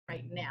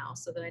now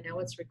so that I know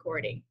it's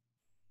recording.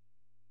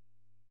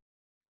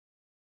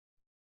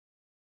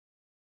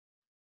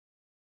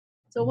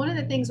 So one of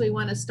the things we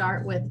want to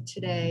start with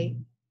today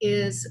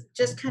is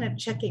just kind of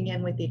checking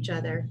in with each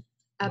other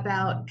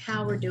about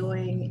how we're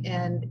doing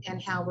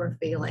and how we're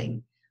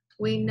feeling.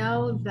 We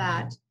know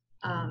that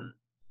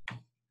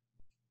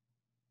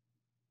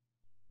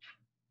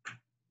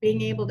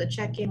being able to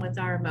check in with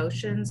our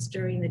emotions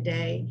during the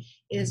day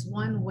is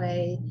one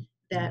way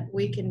that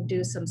we can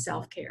do some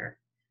self-care.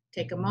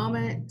 Take a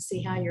moment,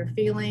 see how you're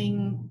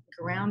feeling,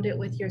 ground it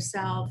with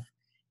yourself,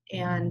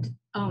 and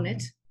own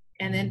it,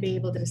 and then be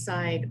able to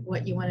decide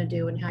what you want to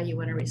do and how you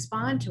want to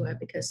respond to it,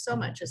 because so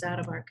much is out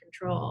of our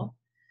control.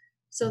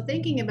 So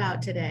thinking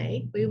about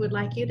today, we would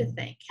like you to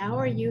think, how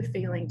are you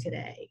feeling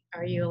today?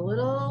 Are you a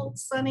little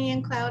sunny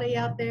and cloudy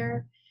out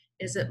there?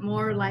 Is it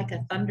more like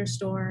a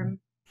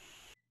thunderstorm?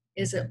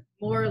 Is it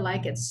more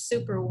like it's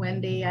super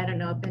windy? I don't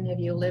know if any of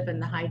you live in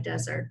the high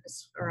desert,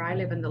 or I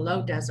live in the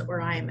low desert where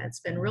I am.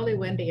 It's been really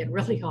windy and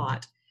really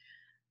hot.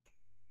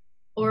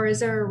 Or is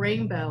there a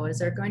rainbow? Is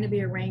there going to be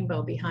a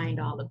rainbow behind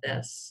all of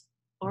this?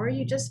 Or are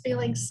you just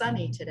feeling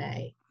sunny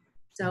today?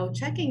 So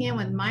checking in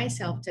with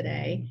myself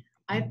today,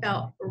 I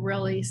felt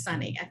really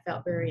sunny. I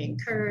felt very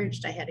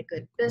encouraged. I had a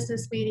good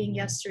business meeting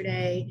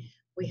yesterday.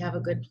 We have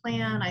a good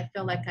plan. I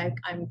feel like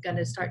I'm going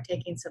to start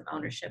taking some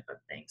ownership of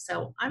things.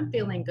 So I'm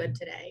feeling good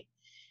today.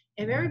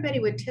 If everybody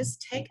would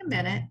just take a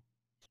minute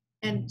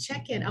and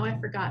check in. Oh, I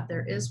forgot,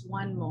 there is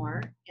one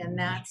more, and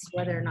that's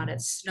whether or not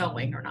it's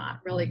snowing or not,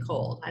 really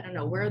cold. I don't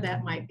know where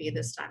that might be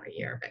this time of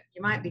year, but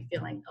you might be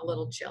feeling a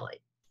little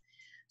chilly.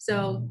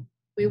 So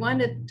we want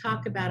to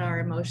talk about our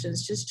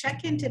emotions. Just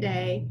check in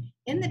today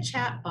in the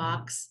chat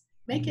box,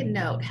 make a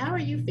note. How are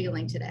you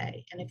feeling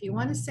today? And if you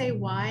want to say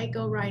why,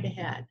 go right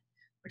ahead.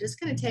 We're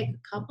just going to take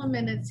a couple of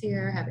minutes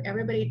here, have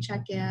everybody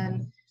check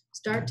in,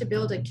 start to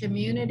build a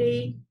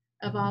community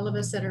of all of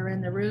us that are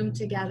in the room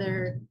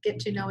together, get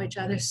to know each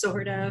other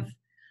sort of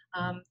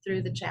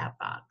through the chat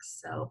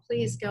box. So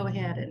please go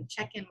ahead and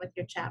check in with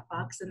your chat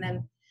box. And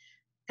then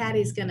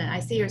Patty's gonna, I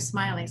see her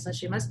smiling, so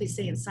she must be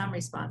seeing some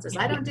responses.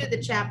 I don't do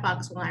the chat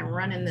box when I'm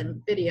running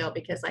the video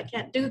because I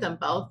can't do them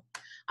both.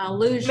 I'll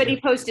lose Somebody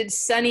you. posted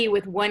sunny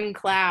with one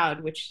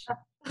cloud, which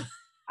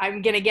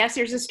I'm gonna guess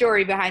there's a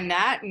story behind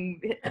that,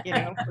 and you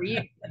know,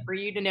 for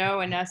you to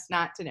know and us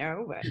not to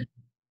know. But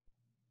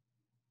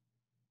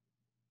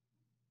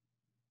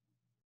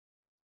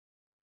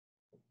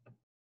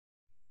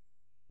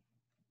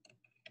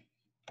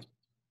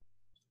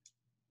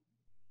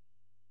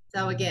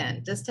So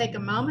again, just take a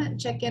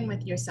moment, check in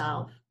with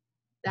yourself.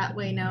 That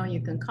way now you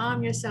can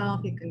calm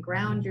yourself, you can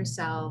ground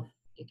yourself.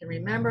 You can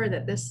remember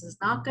that this is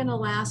not going to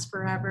last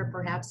forever.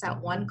 Perhaps that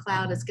one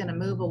cloud is going to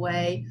move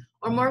away,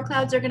 or more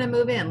clouds are going to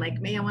move in.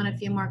 Like me, I want a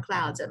few more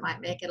clouds. It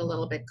might make it a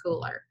little bit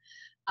cooler.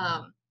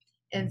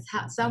 In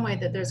some way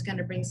that there's going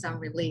to bring some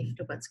relief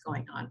to what's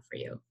going on for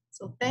you.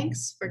 So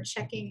thanks for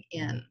checking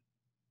in.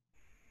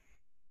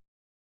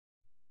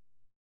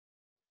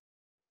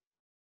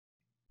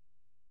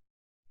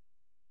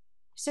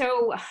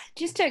 so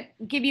just to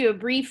give you a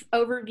brief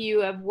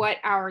overview of what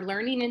our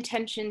learning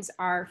intentions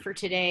are for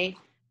today,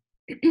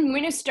 I'm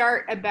going to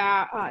start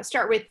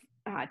with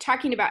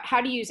talking about how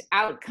to use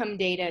outcome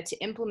data to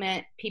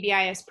implement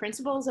PBIS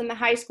principles in the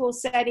high school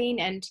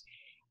setting, and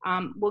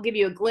we'll give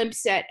you a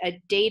glimpse at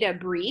a data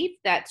brief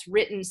that's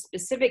written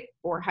specific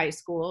for high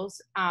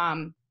schools.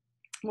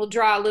 We'll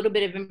draw a little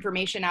bit of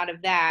information out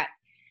of that.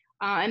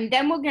 And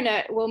then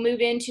we'll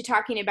move into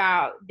talking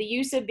about the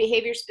use of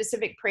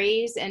behavior-specific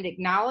praise and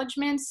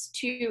acknowledgments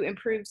to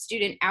improve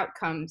student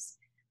outcomes.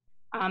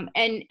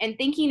 And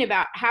thinking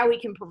about how we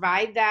can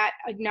provide that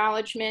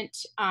acknowledgement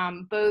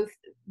both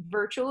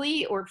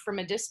virtually or from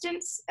a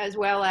distance, as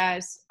well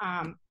as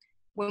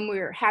when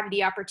we have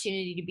the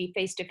opportunity to be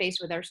face-to-face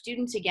with our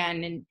students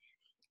again. And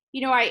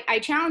you know, I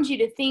challenge you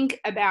to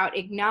think about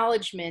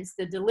acknowledgments,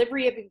 the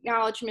delivery of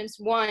acknowledgments.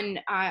 One,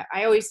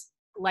 I always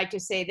like to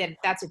say that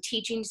that's a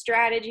teaching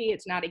strategy.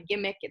 It's not a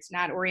gimmick. It's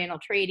not Oriental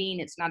trading.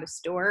 It's not a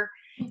store.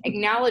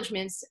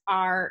 Acknowledgments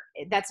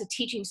that's a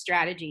teaching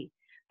strategy.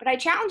 But I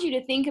challenge you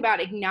to think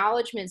about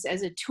acknowledgments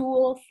as a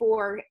tool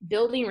for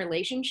building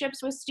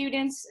relationships with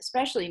students,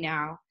 especially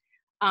now,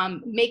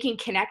 making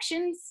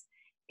connections.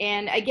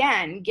 And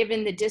again,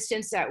 given the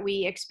distance that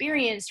we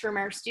experience from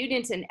our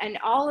students and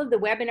all of the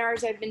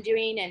webinars I've been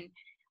doing and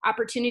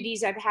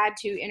opportunities I've had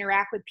to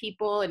interact with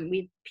people, and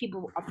we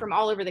people from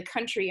all over the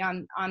country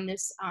on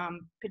this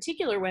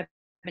particular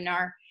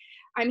webinar,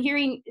 I'm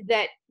hearing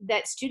that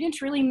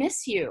students really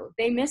miss you.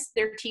 They miss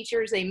their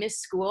teachers, they miss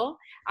school.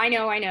 I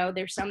know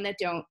there's some that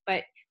don't,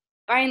 but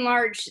by and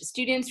large,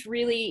 students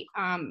really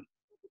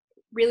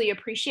really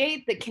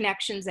appreciate the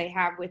connections they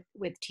have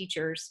with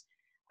teachers.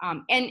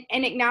 And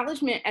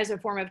acknowledgement as a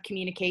form of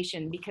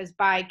communication, because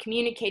by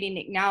communicating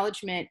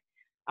acknowledgement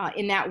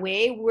in that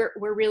way,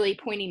 we're really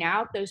pointing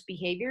out those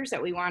behaviors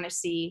that we want to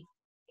see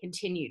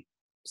continued.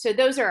 So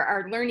those are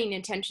our learning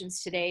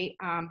intentions today.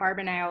 Barb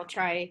and I will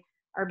try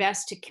our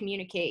best to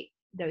communicate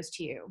those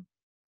to you.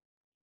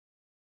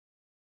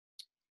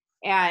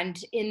 And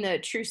in the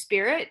true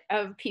spirit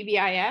of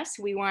PBIS,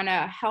 we want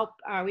to help,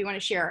 we want to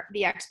share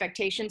the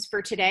expectations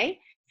for today,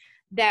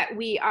 that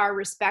we are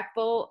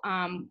respectful.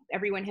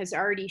 Everyone has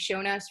already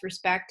shown us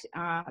respect,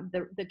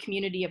 the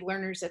community of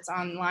learners that's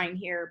online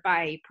here,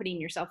 by putting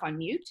yourself on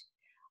mute,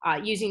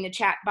 using the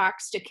chat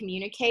box to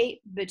communicate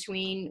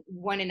between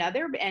one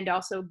another and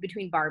also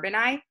between Barb and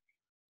I.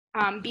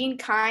 Being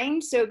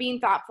kind, so being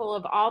thoughtful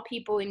of all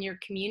people in your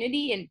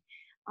community, and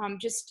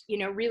just,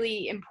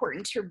 really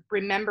important to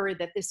remember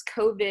that this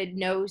COVID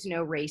knows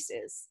no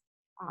races.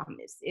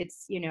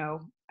 It's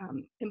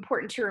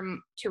important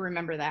to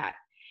remember that.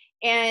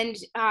 And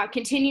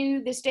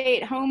continue the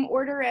stay-at-home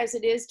order as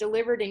it is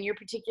delivered in your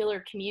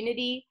particular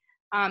community.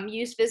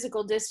 Use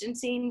physical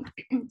distancing,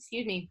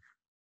 excuse me,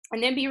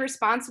 and then be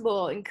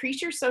responsible.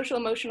 Increase your social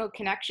emotional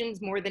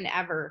connections more than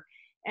ever.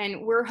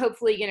 And we're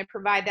hopefully going to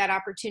provide that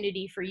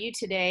opportunity for you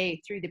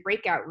today through the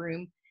breakout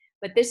room.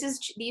 But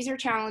these are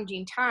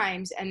challenging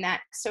times, and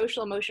that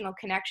social emotional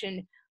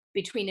connection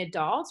between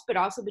adults, but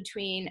also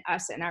between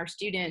us and our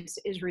students,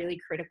 is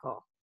really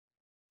critical.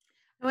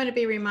 I want to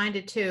be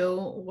reminded too,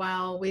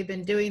 while we've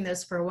been doing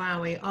this for a while,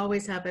 we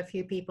always have a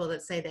few people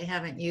that say they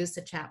haven't used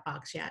the chat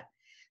box yet.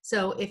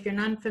 So if you're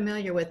not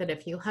familiar with it,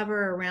 if you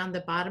hover around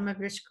the bottom of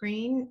your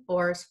screen,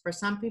 or for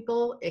some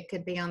people, it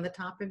could be on the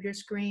top of your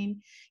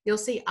screen, you'll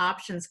see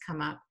options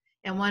come up,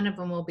 and one of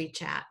them will be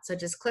chat. So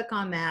just click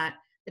on that.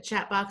 The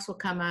chat box will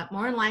come up.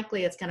 More than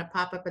likely, it's going to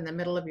pop up in the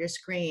middle of your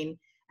screen.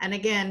 And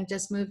again,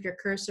 just move your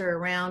cursor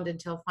around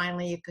until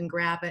finally you can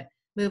grab it,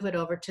 move it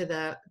over to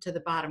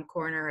the bottom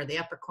corner or the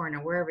upper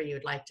corner, wherever you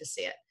would like to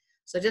see it.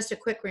 So just a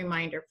quick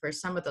reminder for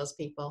some of those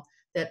people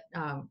that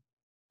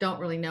don't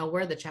really know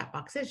where the chat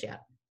box is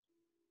yet.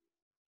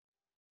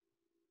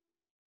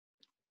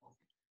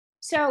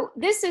 So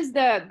this is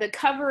the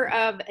cover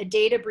of a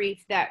data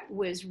brief that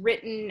was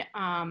written,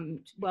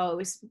 well, it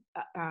was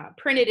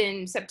printed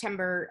in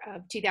September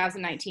of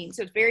 2019,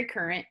 so it's very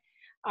current.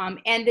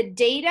 And the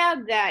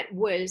data that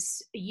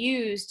was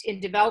used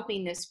in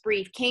developing this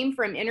brief came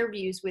from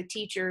interviews with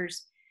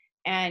teachers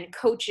and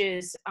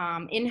coaches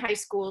in high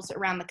schools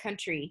around the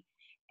country.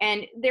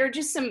 And there are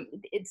just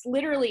it's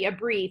literally a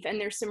brief, and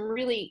there's some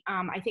really,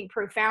 I think,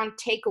 profound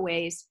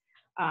takeaways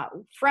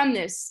from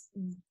this.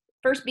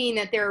 First being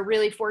that there are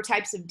really 4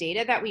 types of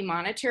data that we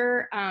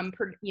monitor,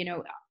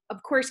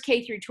 of course,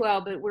 K through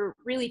 12, but we're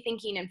really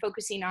thinking and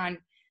focusing on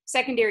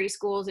secondary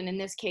schools, and in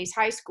this case,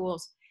 high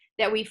schools,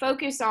 that we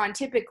focus on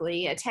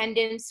typically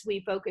attendance,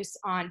 we focus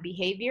on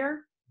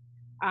behavior.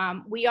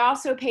 We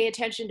also pay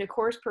attention to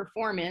course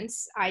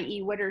performance, i.e.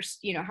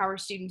 how are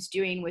students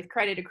doing with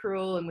credit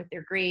accrual and with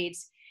their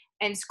grades,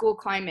 and school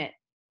climate.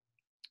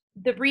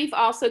 The brief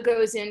also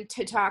goes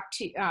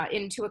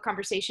into a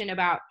conversation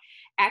about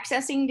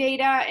accessing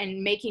data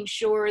and making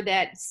sure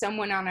that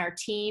someone on our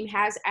team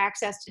has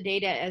access to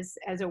data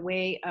as a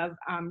way of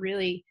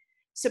really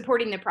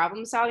supporting the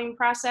problem solving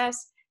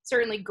process,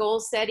 certainly goal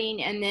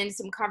setting, and then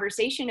some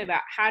conversation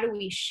about how do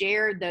we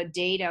share the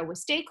data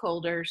with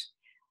stakeholders,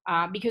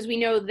 because we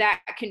know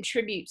that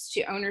contributes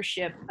to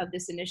ownership of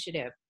this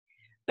initiative.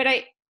 But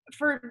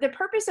for the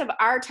purpose of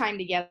our time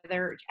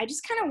together, I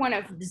just kind of want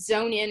to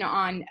zone in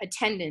on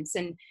attendance.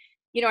 And,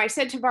 I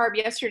said to Barb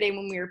yesterday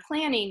when we were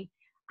planning,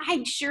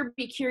 I'd sure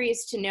be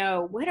curious to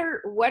know what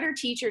are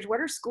teachers, what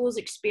are schools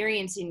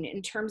experiencing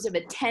in terms of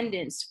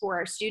attendance for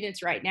our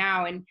students right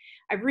now? And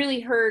I've really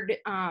heard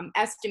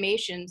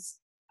estimations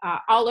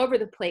all over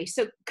the place.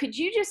 So could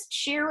you just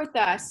share with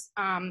us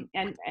and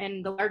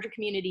the larger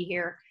community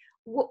here,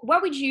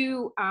 what would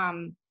you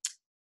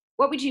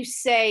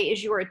say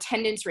is your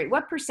attendance rate?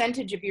 What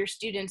percentage of your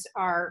students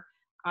are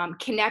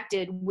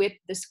connected with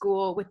the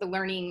school, with the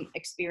learning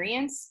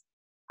experience?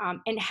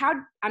 And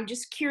I'm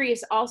just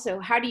curious also,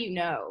 how do you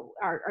know?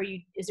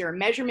 Is there a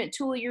measurement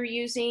tool you're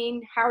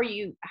using? How are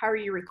you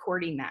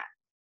recording that?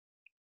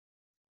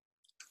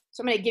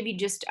 So I'm going to give you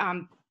just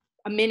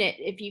a minute.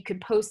 If you could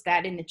post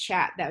that in the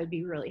chat, that would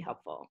be really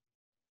helpful.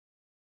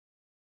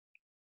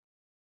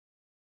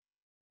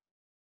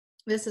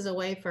 This is a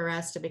way for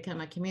us to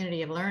become a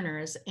community of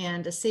learners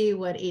and to see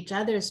what each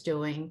other's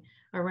doing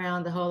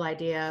around the whole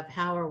idea of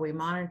how are we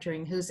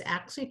monitoring, who's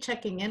actually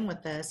checking in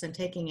with us and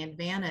taking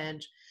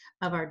advantage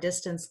of our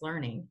distance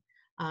learning,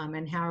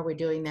 and how are we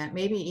doing that?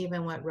 Maybe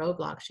even what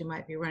roadblocks you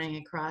might be running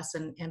across.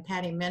 And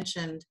Patty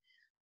mentioned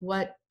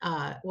what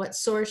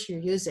source you're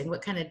using.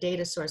 What kind of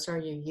data source are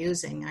you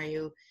using? Are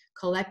you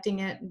collecting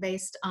it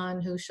based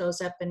on who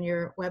shows up in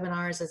your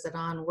webinars? Is it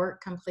on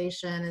work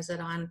completion? Is it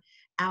on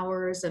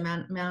hours,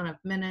 amount of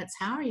minutes?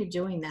 How are you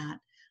doing that?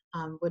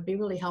 Would be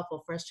really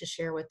helpful for us to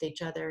share with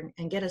each other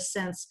and get a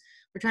sense.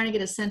 We're trying to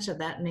get a sense of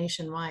that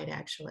nationwide,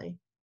 actually.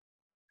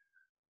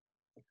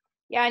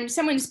 Yeah, and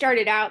someone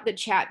started out the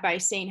chat by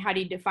saying, how do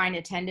you define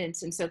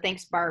attendance? And so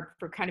thanks, Barb,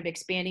 for kind of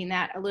expanding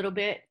that a little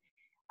bit.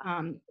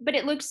 But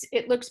it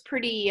looks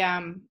pretty,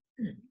 I'm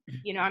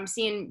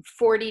seeing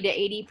 40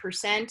 to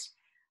 80%.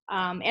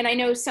 And I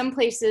know some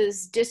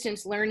places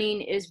distance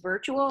learning is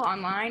virtual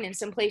online, and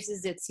some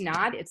places it's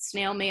not. It's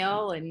snail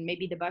mail and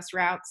maybe the bus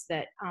routes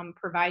that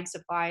provide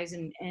supplies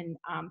and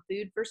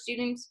food for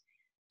students.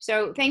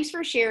 So thanks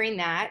for sharing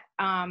that.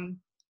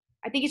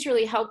 I think it's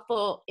really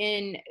helpful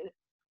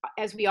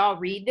as we all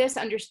read this,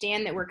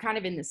 understand that we're kind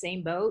of in the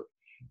same boat.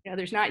 You know,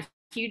 there's not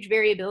huge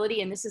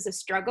variability, and this is a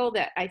struggle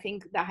that I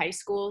think the high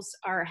schools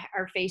are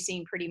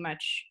facing pretty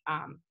much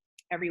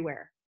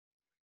everywhere.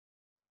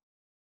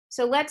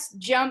 So let's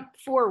jump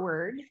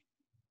forward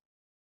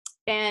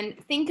and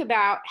think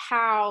about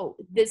how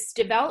this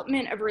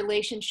development of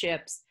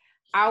relationships,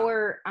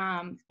 our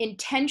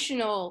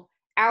intentional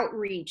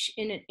outreach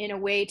in a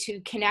way to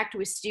connect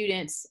with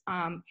students,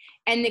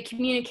 and the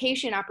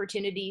communication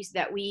opportunities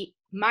that we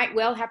might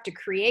well have to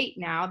create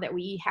now that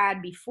we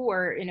had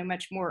before in a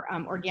much more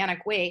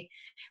organic way,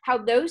 how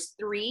those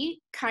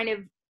three kind of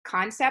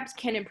concepts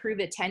can improve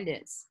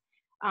attendance.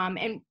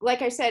 And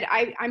like I said,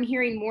 I'm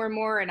hearing more and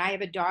more, and I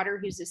have a daughter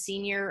who's a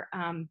senior,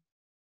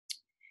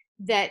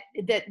 that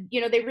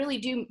you know, they really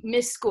do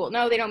miss school.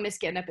 No, they don't miss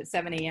getting up at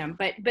 7 a.m.,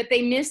 but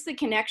they miss the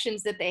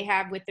connections that they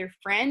have with their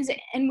friends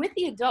and with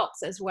the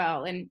adults as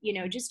well. And, you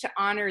know, just to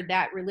honor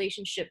that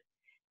relationship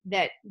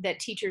that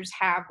teachers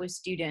have with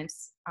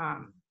students.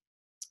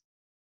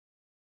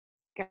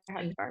 Go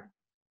ahead, Barb.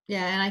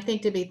 Yeah, and I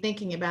think to be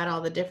thinking about all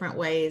the different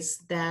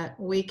ways that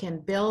we can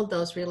build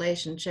those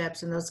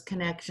relationships and those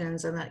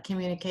connections and that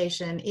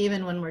communication,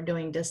 even when we're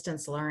doing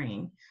distance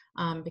learning,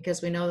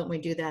 because we know that when we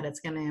do that, it's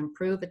going to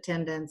improve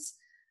attendance,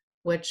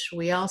 which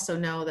we also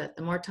know that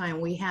the more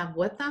time we have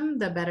with them,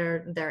 the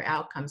better their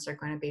outcomes are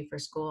going to be for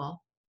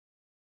school.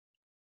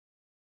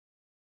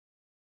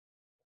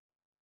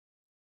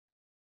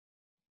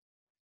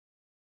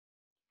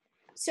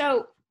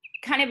 So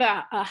kind of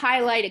a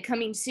highlight of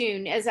coming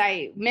soon, as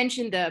I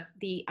mentioned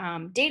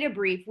the data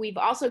brief, we've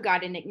also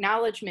got an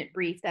acknowledgement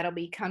brief that'll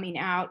be coming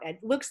out. It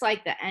looks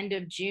like the end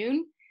of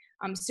June.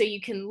 So you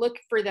can look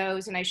for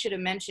those, and I should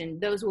have mentioned,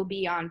 those will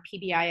be on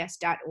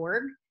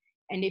PBIS.org.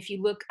 And if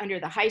you look under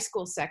the high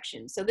school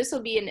section, so this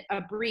will be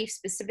a brief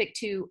specific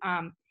to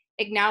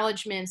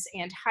acknowledgements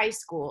and high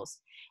schools.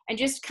 And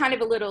just kind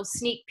of a little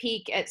sneak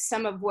peek at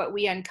some of what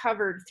we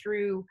uncovered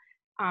through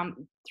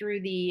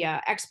the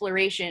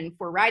exploration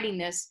for writing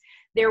this.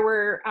 There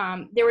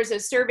was a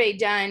survey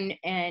done,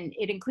 and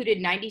it included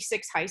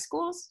 96 high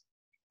schools.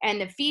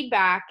 And the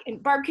feedback,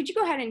 and Barb, could you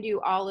go ahead and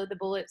do all of the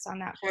bullets on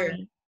that for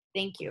me?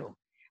 Thank you.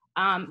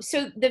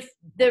 So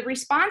the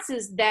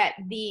responses that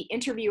the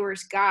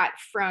interviewers got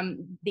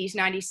from these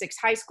 96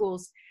 high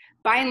schools,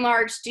 by and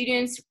large,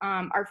 students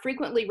are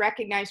frequently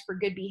recognized for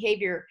good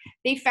behavior.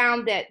 They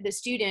found that the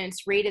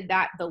students rated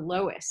that the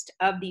lowest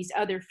of these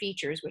other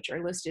features, which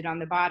are listed on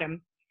the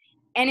bottom.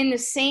 And on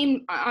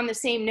the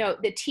same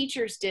note, the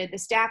teachers did, the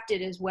staff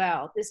did as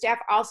well. The staff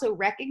also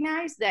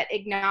recognized that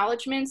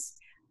acknowledgements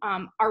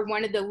are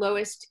one of the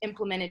lowest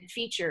implemented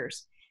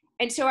features.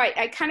 And so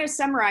I kind of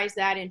summarize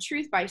that in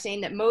truth by saying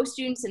that most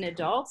students and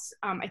adults,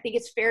 I think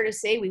it's fair to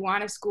say we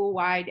want a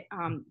school-wide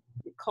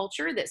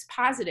culture that's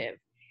positive.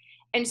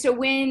 And so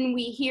when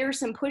we hear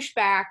some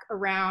pushback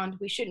around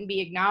we shouldn't be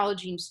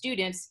acknowledging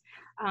students,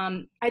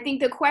 I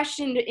think the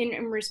question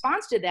in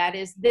response to that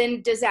is,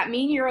 then does that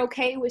mean you're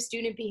okay with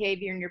student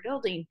behavior in your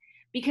building?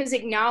 Because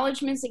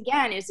acknowledgements,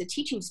 again, is a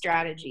teaching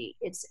strategy.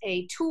 It's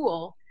a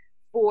tool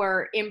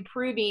for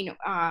improving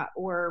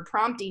or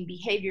prompting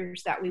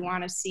behaviors that we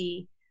want to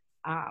see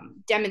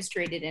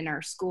demonstrated in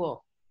our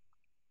school.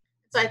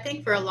 So I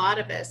think for a lot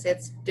of us,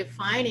 it's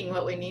defining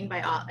what we mean by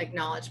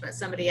acknowledgement.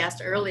 Somebody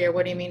asked earlier,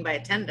 what do you mean by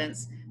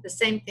attendance? The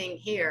same thing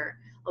here.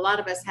 A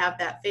lot of us have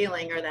that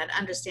feeling or that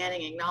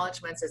understanding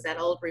acknowledgements is that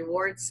old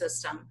reward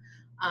system.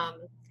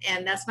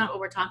 And that's not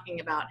what we're talking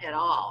about at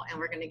all. And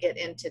we're going to get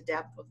into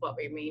depth with what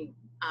we mean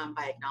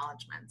by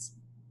acknowledgements.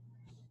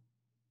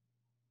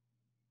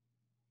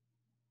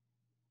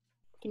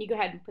 Can you go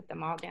ahead and put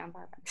them all down,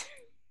 Barbara?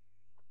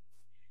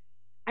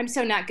 I'm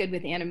so not good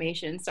with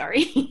animation,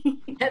 sorry.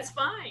 That's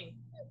fine.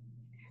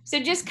 So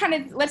just kind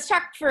of, let's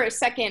talk for a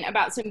second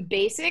about some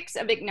basics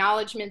of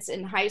acknowledgements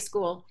in high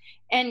school.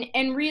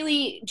 And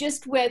really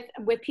just with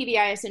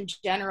PBIS in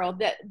general,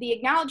 the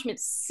acknowledgement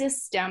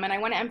system, and I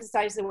want to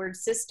emphasize the word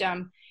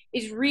system,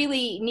 is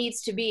really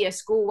needs to be a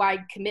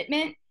school-wide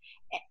commitment,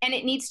 and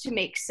it needs to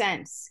make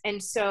sense.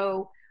 And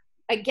so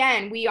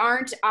again, we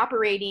aren't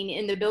operating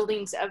in the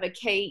buildings of a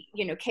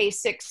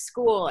K-6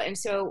 school. And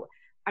so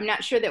I'm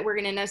not sure that we're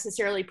going to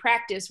necessarily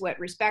practice what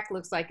respect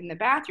looks like in the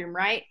bathroom,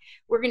 right?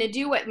 We're going to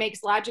do what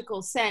makes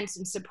logical sense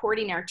in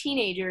supporting our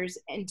teenagers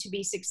and to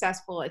be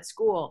successful at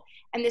school.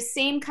 And the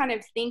same kind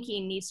of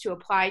thinking needs to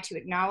apply to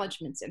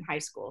acknowledgements in high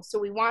school. So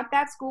we want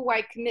that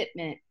school-wide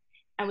commitment,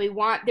 and we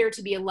want there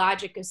to be a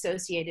logic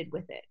associated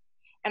with it.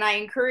 And I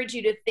encourage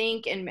you to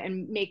think and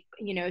make,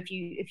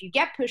 if you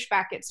get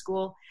pushback at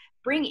school,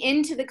 bring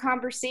into the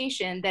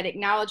conversation that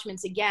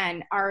acknowledgements,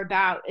 again, are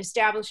about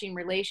establishing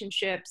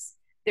relationships.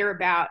 They're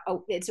about,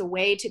 it's a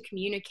way to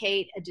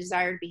communicate a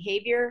desired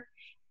behavior.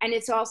 And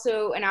it's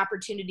also an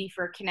opportunity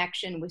for a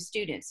connection with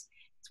students.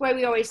 That's why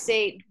we always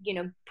say, you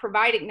know,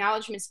 provide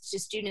acknowledgments to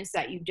students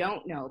that you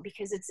don't know,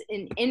 because it's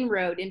an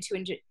inroad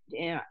into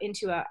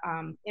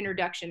a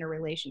introduction or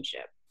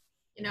relationship.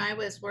 You know, I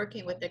was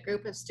working with a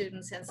group of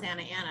students in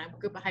Santa Ana, a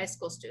group of high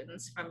school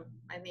students from,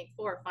 I think,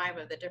 4 or 5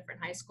 of the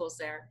different high schools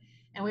there.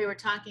 And we were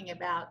talking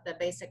about the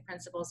basic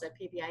principles of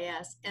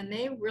PBIS, and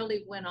they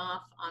really went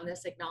off on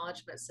this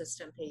acknowledgement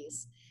system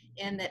piece,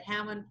 and that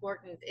how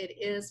important it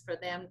is for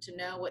them to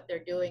know what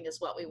they're doing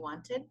is what we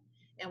wanted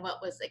and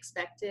what was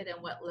expected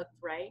and what looked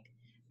right.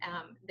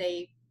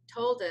 They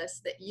told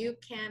us that you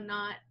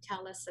cannot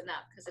tell us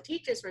enough, because the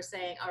teachers were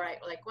saying, all right,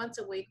 like once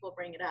a week we'll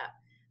bring it up.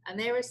 And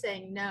they were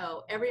saying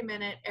no, every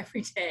minute,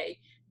 every day.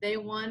 They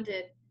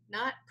wanted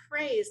not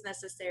praise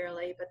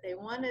necessarily, but they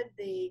wanted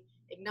the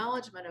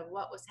acknowledgement of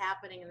what was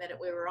happening and that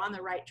we were on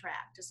the right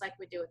track, just like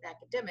we do with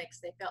academics.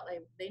 They felt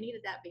like they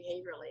needed that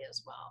behaviorally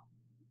as well.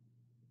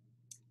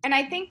 And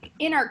I think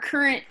in our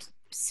current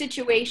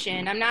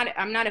situation, I'm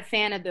not a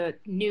fan of the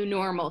new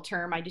normal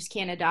term. I just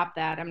can't adopt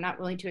that. I'm not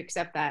willing to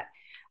accept that.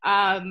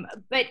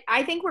 But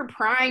I think we're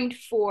primed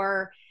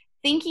for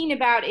thinking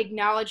about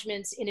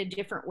acknowledgments in a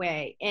different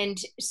way. And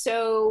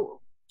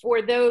so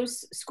for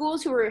those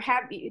schools who are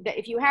happy, that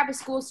if you have a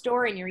school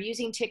store and you're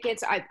using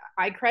tickets,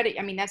 I credit,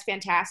 I mean, that's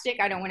fantastic.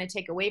 I don't want to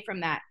take away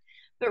from that.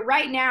 But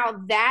right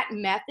now, that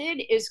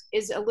method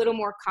is a little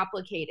more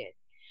complicated.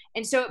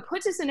 And so it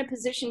puts us in a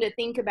position to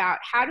think about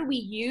how do we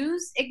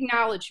use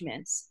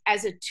acknowledgments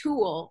as a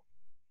tool,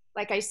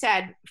 like I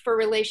said, for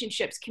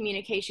relationships,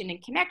 communication,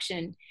 and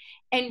connection.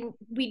 And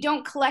we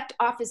don't collect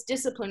office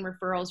discipline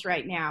referrals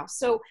right now.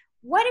 So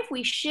what if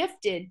we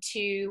shifted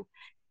to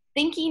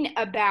thinking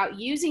about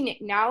using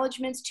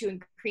acknowledgments to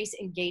increase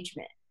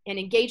engagement? And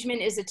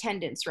engagement is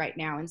attendance right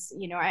now. And,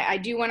 you know, I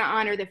do want to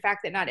honor the fact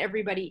that not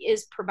everybody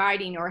is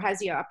providing or has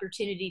the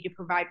opportunity to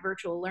provide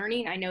virtual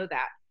learning. I know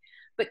that.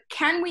 But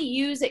can we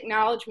use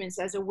acknowledgments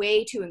as a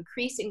way to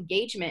increase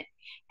engagement?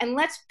 And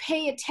let's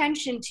pay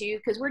attention to,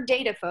 because we're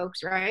data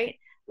folks, right?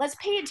 Let's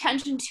pay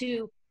attention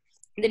to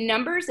the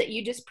numbers that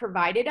you just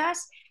provided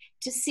us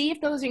to see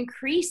if those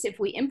increase if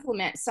we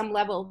implement some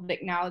level of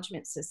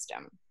acknowledgement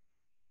system.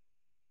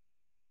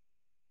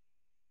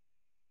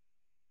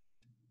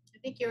 I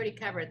think you already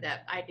covered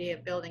that idea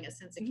of building a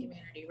sense of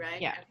community, right?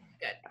 Yeah.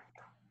 Good.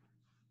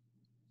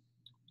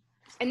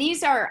 And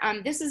these are,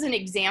 this is an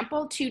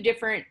example, 2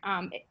 different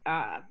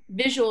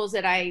visuals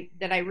that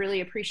I really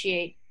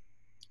appreciate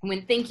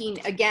when thinking,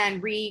 again,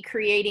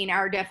 recreating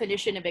our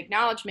definition of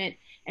acknowledgement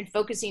and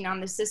focusing on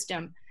the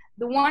system.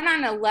 The one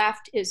on the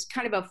left is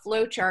kind of a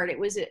flow chart.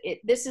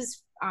 This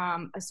is,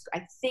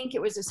 I think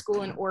it was a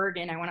school in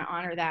Oregon. I want to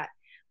honor that.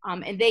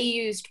 And they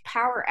used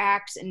power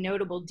acts and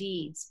notable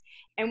deeds.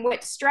 And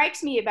what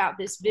strikes me about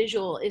this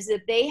visual is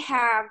that they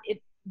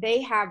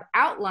have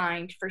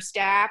outlined for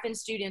staff and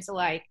students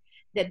alike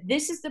that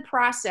this is the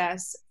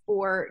process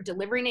for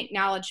delivering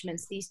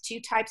acknowledgments, these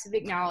 2 types of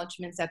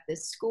acknowledgments at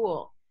this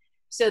school.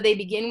 So they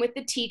begin with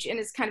the teach, and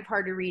it's kind of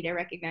hard to read, I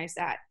recognize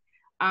that.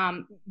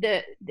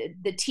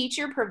 The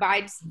teacher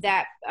provides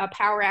that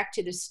power act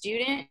to the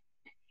student,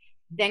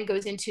 then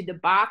goes into the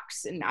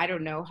box and, I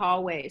don't know,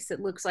 hallways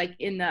that looks like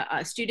in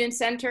the student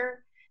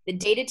center. The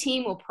data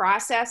team will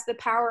process the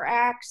power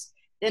acts.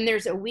 Then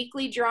there's a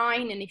weekly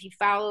drawing, and if you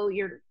follow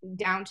your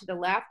down to the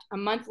left, a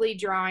monthly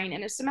drawing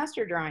and a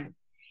semester drawing.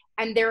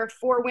 And there are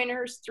 4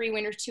 winners, 3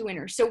 winners, 2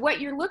 winners. So what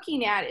you're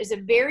looking at is a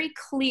very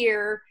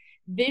clear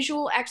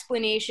visual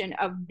explanation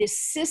of the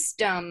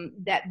system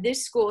that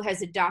this school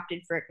has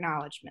adopted for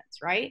acknowledgments,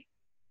 right?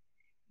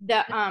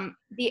 The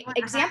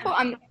example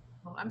on,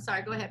 oh, I'm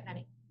sorry, go ahead,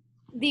 Penny.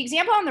 The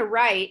example on the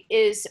right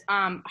is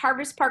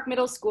Harvest Park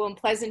Middle School in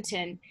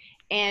Pleasanton.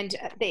 And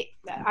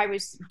I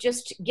was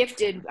just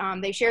gifted,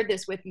 they shared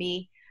this with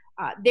me.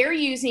 They're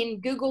using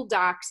Google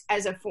Docs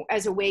as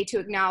a way to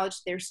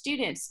acknowledge their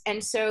students.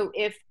 And so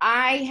if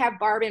I have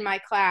Barb in my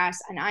class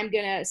and I'm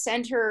gonna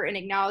send her an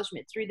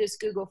acknowledgement through this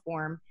Google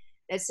form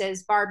that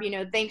says, Barb, you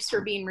know, thanks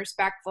for being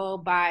respectful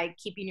by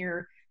keeping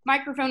your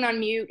microphone on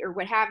mute or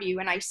what have you,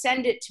 and I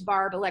send it to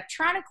Barb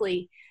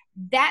electronically,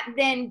 that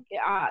then,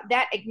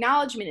 that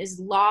acknowledgement is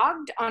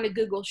logged on a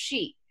Google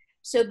Sheet.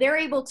 So they're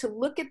able to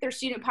look at their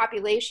student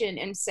population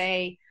and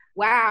say,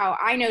 wow,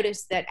 I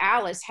noticed that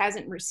Alice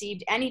hasn't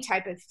received any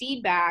type of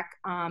feedback,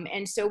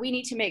 and so we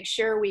need to make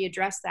sure we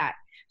address that.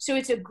 So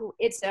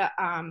it's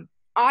a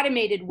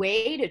automated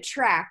way to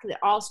track that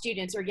all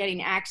students are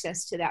getting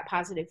access to that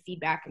positive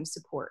feedback and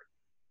support.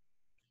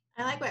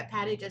 I like what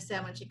Patty just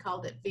said when she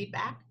called it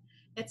feedback.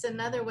 It's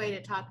another way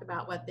to talk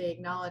about what the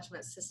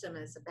acknowledgement system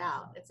is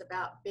about. It's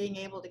about being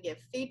able to give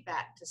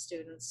feedback to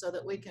students so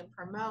that we can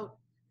promote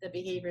the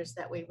behaviors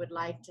that we would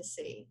like to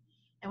see.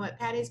 And what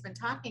Patty's been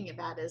talking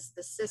about is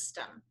the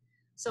system.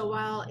 So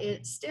while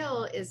it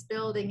still is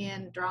building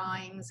in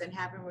drawings and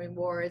having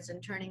rewards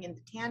and turning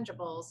into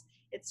tangibles,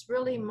 it's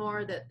really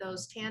more that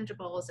those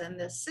tangibles and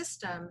the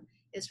system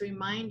is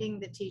reminding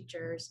the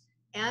teachers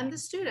and the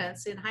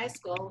students in high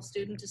school,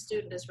 student to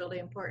student is really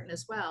important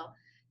as well,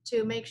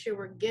 to make sure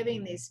we're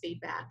giving these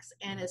feedbacks.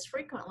 And as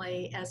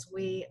frequently as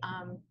we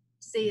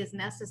see is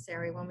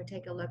necessary when we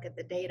take a look at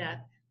the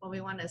data, when we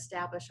want to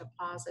establish a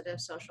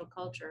positive social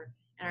culture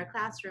in our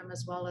classroom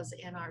as well as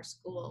in our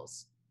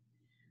schools.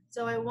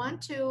 So I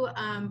want to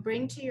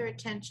bring to your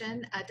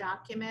attention a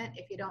document.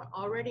 If you don't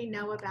already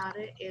know about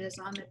it, it is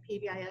on the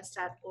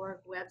PBIS.org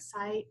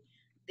website.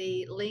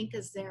 The link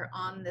is there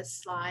on this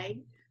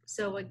slide.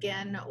 So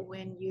again,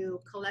 when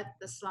you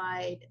collect the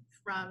slide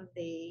from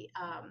the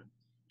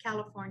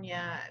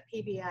California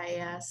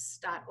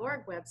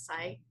PBIS.org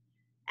website,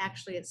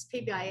 actually it's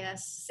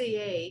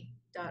PBIS-CA.org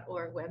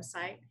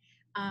website,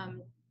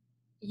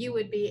 you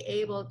would be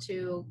able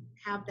to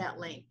have that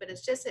link, but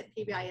it's just at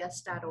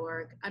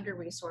pbis.org under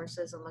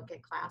resources and look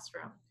at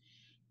classroom.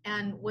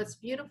 And what's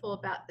beautiful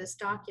about this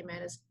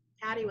document is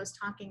Patty was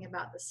talking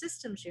about the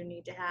systems you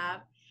need to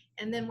have.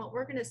 And then what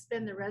we're going to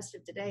spend the rest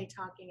of today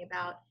talking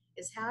about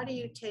is how do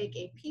you take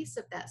a piece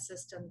of that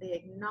system, the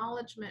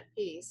acknowledgement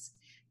piece,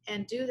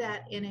 and do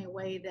that in a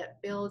way that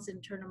builds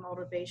internal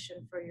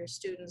motivation for your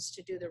students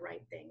to do the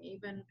right thing,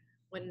 even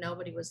when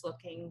nobody was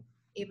looking,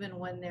 even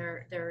when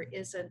there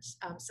isn't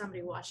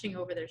somebody watching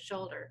over their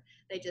shoulder.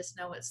 They just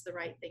know it's the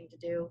right thing to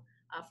do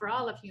for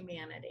all of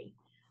humanity.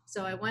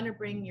 So I want to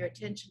bring your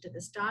attention to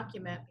this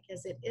document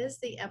because it is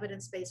the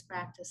evidence-based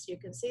practice. You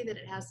can see that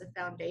it has the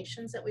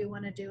foundations that we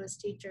want to do as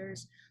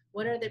teachers.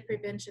 What are the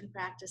prevention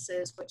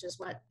practices, which is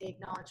what the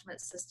acknowledgement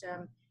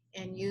system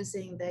and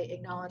using the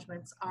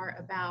acknowledgements are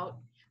about,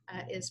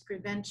 is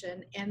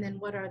prevention. And then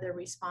what are the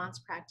response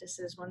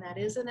practices when that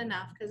isn't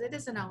enough, because it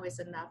isn't always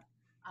enough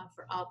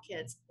for all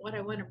kids. What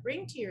I want to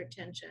bring to your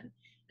attention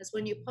is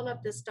when you pull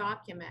up this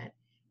document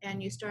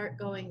and you start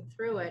going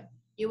through it,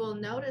 you will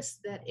notice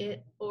that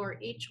it, for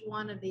each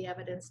one of the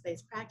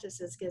evidence-based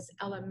practices, gives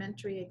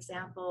elementary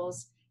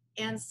examples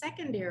and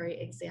secondary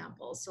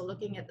examples. So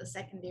looking at the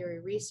secondary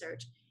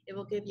research, it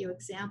will give you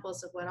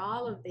examples of what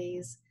all of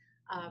these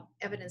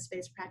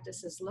evidence-based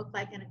practices look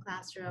like in a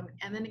classroom,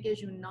 and then it gives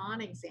you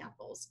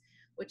non-examples,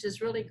 which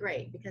is really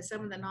great because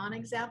some of the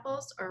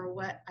non-examples are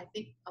what I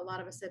think a lot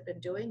of us have been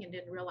doing and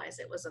didn't realize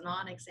it was a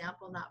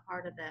non-example, not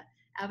part of the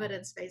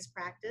evidence-based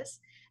practice.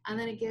 And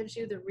then it gives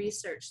you the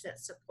research that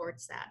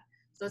supports that.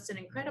 So it's an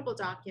incredible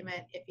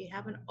document. If you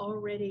haven't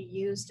already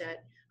used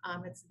it,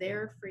 it's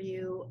there for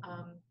you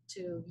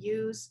to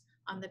use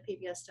on the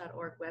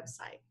pbis.org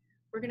website.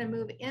 We're going to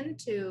move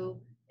into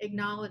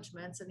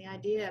acknowledgements and the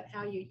idea of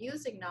how you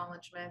use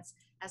acknowledgements,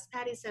 as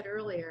Patty said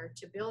earlier,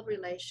 to build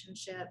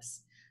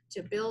relationships,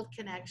 to build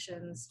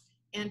connections,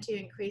 and to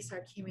increase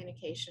our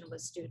communication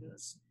with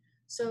students.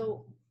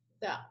 So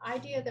the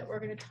idea that we're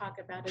going to talk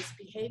about is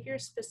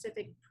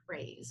behavior-specific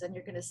praise, and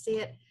you're going to see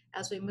it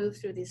as we move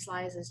through these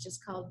slides. It's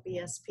just called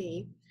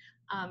BSP.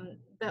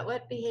 But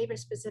what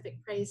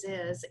behavior-specific praise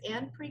is,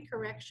 and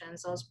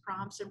pre-corrections, those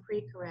prompts and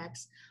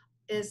pre-corrects,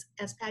 is,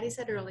 as Patty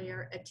said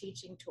earlier, a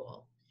teaching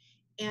tool.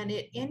 And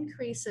it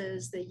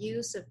increases the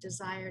use of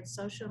desired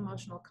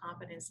social-emotional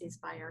competencies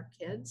by our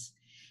kids.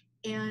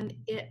 And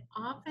it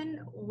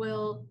often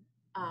will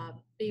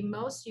be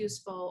most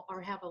useful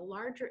or have a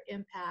larger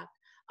impact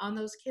on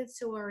those kids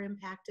who are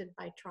impacted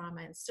by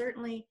trauma. And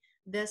certainly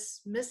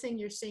this missing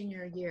your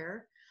senior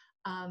year,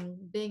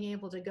 being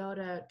able to go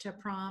to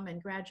prom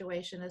and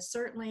graduation is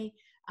certainly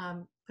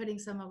putting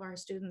some of our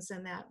students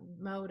in that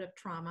mode of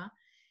trauma.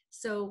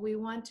 So we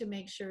want to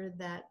make sure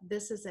that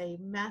this is a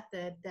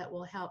method that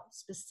will help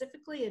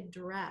specifically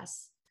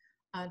address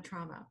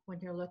trauma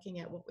when you're looking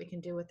at what we can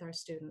do with our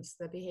students,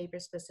 the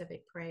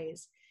behavior-specific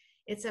praise.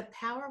 It's a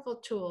powerful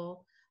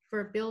tool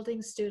for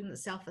building student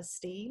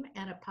self-esteem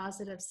and a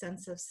positive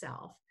sense of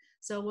self.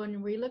 So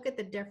when we look at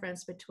the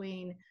difference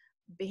between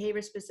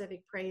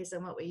behavior-specific praise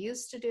and what we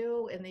used to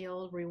do in the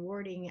old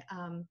rewarding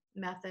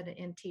method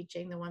in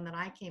teaching, the one that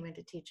I came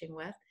into teaching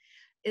with,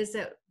 is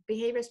that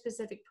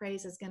behavior-specific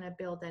praise is going to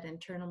build that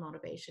internal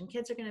motivation.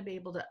 Kids are going to be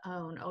able to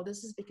own, oh,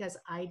 this is because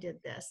I did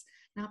this,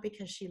 not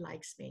because she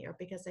likes me, or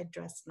because I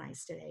dressed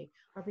nice today,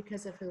 or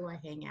because of who I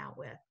hang out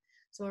with.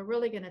 So we're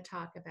really going to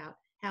talk about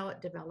how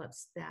it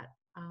develops that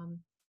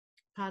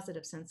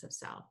positive sense of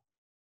self.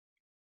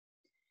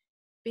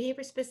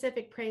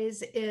 Behavior-specific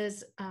praise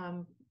is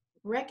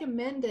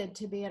recommended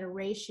to be at a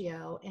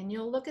ratio, and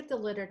you'll look at the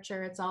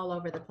literature, it's all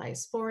over the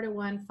place,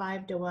 4-to-1,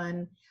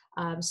 5-to-1.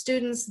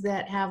 Students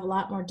that have a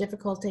lot more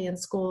difficulty in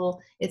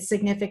school, it's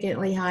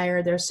significantly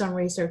higher. There's some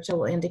research that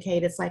will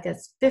indicate it's like a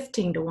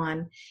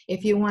 15-to-1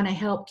 if you want to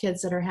help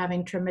kids that are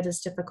having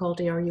tremendous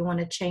difficulty or you want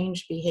to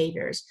change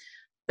behaviors.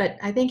 But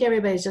I think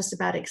everybody's just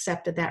about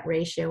accepted that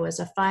ratio as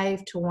a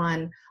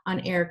 5-to-1 on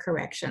error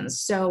corrections.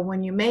 So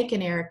when you make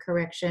an error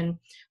correction,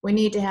 we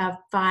need to have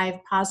 5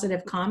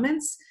 positive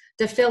comments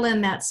to fill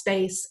in that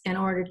space in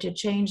order to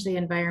change the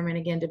environment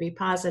again to be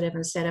positive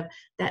instead of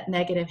that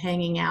negative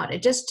hanging out.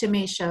 It just, to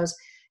me, shows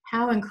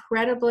how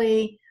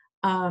incredibly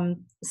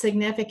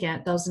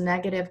significant those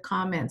negative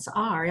comments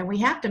are. And we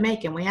have to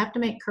make them. We have to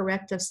make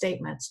corrective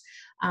statements,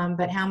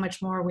 but how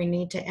much more we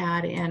need to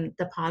add in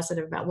the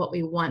positive about what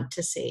we want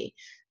to see.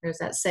 There's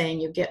that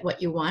saying, you get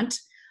what you want.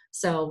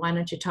 So why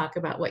don't you talk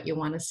about what you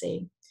want to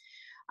see?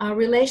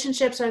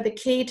 Relationships are the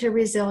key to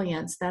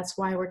resilience. That's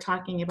why we're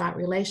talking about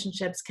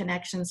relationships,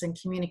 connections, and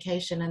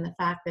communication, and the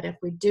fact that if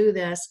we do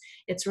this,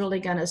 it's really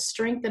going to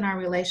strengthen our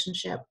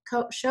relationship,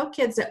 show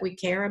kids that we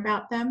care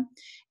about them,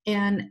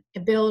 and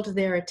build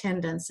their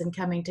attendance in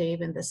coming to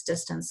even this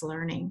distance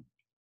learning.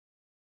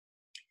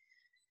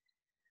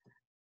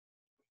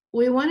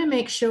 We want to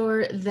make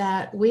sure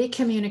that we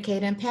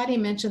communicate, and Patty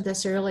mentioned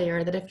this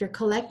earlier, that if you're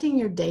collecting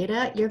your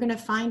data, you're going to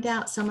find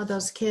out some of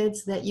those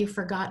kids that you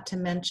forgot to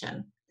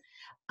mention.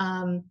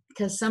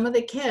 Because some of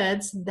the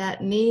kids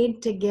that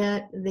need to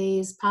get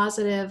these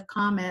positive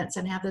comments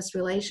and have this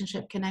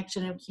relationship,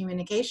 connection, and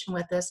communication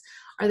with us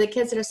are the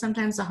kids that are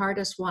sometimes the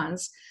hardest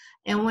ones.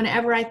 And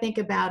whenever I think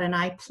about and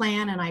I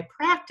plan and I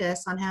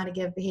practice on how to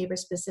give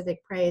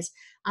behavior-specific praise,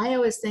 I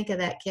always think of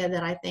that kid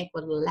that I think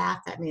would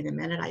laugh at me the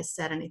minute I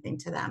said anything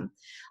to them.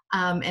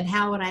 And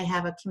how would I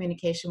have a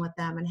communication with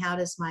them? And how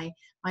does my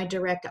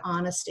direct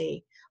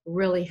honesty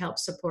really help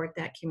support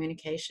that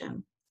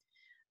communication?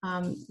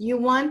 You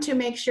want to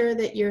make sure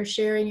that you're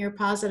sharing your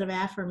positive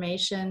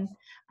affirmation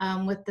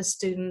with the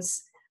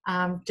students.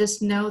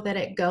 Just know that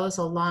it goes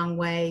a long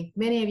way.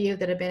 Many of you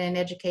that have been in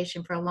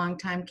education for a long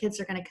time, kids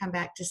are going to come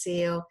back to see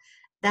you.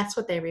 That's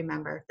what they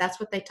remember. That's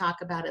what they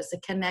talk about, is the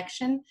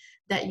connection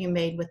that you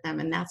made with them.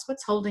 And that's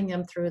what's holding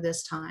them through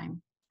this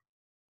time.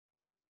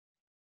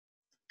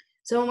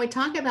 So when we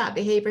talk about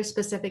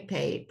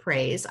behavior-specific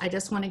praise, I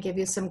just want to give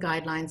you some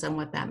guidelines on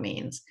what that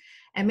means.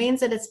 It means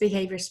that it's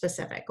behavior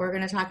specific. We're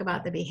going to talk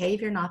about the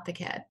behavior, not the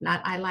kid.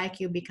 Not I like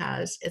you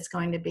because. It's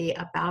going to be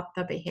about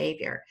the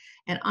behavior.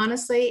 And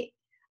honestly,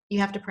 you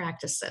have to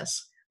practice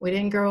this. We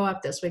didn't grow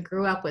up this. We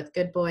grew up with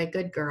good boy,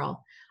 good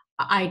girl.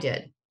 I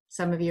did.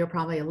 Some of you are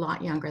probably a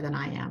lot younger than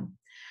I am.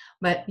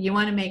 But you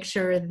want to make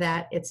sure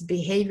that it's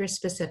behavior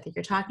specific.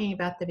 You're talking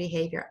about the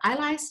behavior. I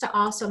like to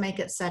also make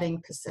it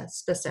setting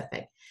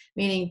specific,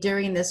 meaning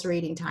during this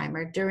reading time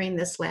or during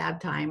this lab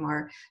time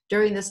or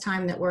during this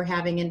time that we're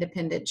having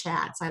independent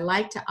chats. I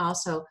like to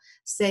also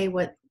say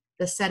what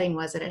the setting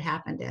was that it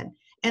happened in.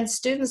 And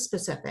student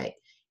specific.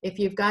 If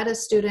you've got a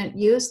student,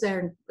 use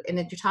their, and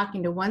if you're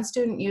talking to one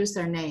student, use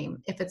their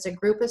name. If it's a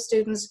group of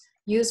students,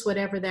 use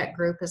whatever that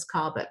group is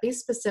called, but be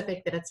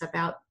specific that it's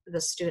about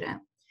the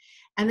student.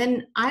 And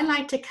then I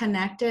like to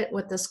connect it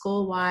with the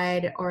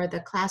school-wide or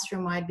the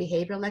classroom-wide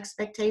behavioral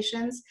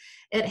expectations.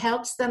 It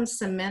helps them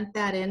cement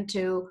that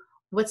into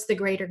what's the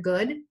greater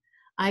good.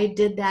 I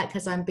did that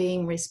because I'm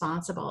being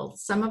responsible.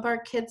 Some of our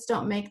kids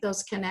don't make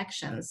those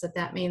connections,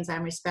 that means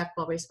I'm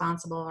respectful,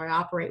 responsible, or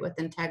operate with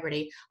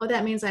integrity. Oh,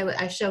 that means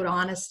I showed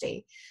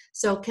honesty.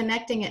 So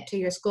connecting it to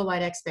your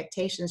school-wide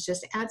expectations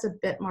just adds a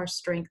bit more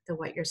strength to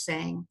what you're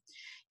saying.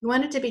 You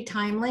want it to be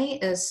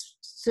timely as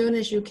soon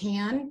as you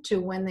can to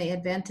when the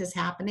event is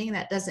happening.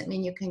 That doesn't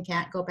mean you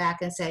can't go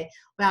back and say,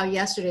 well,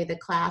 yesterday the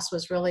class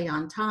was really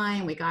on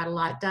time, we got a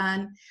lot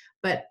done,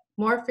 but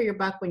more for your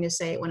buck when you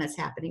say it when it's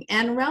happening.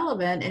 And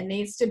relevant, it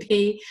needs to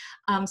be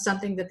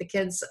something that the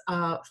kids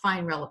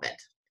find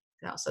relevant.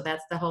 So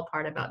that's the whole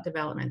part about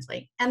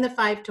developmentally. And the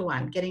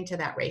 5-to-1, getting to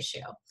that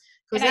ratio.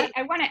 And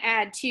I want to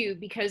add too,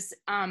 because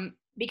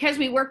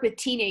we work with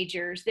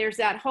teenagers, there's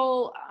that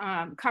whole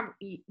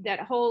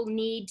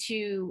need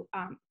to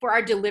for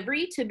our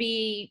delivery to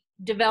be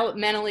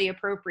developmentally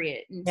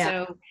appropriate. And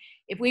so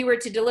if we were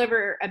to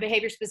deliver a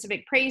behavior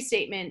specific praise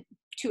statement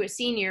to a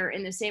senior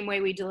in the same way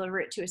we deliver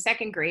it to a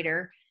second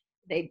grader,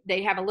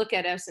 they have a look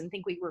at us and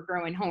think we were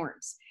growing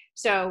horns.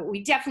 So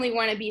we definitely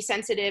want to be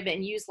sensitive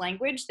and use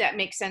language that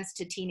makes sense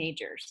to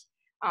teenagers.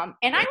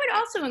 And I would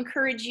also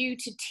encourage you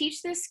to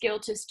teach this skill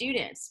to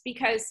students,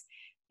 because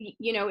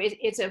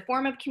it's a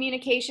form of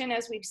communication,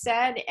 as we've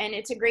said, and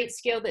it's a great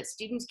skill that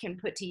students can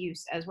put to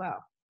use as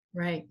well.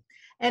 Right.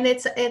 And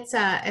it's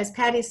as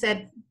Patty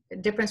said, the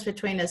difference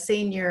between a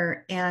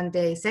senior and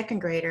a second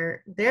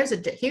grader, there's a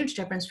huge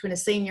difference between a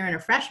senior and a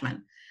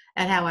freshman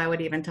and how I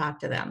would even talk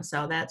to them.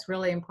 So that's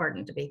really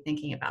important to be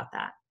thinking about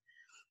that.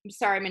 I'm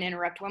sorry, I'm going to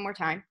interrupt one more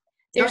time.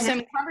 There's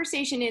some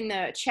conversation in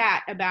the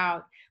chat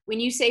about when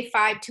you say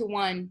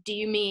 5-to-1, do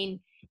you mean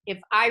if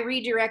I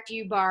redirect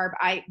you, Barb,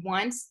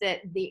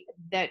 that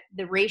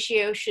the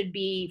ratio should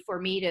be for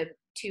me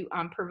to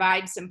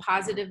provide some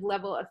positive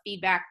level of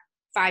feedback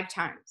 5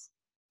 times?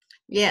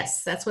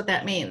 Yes, that's what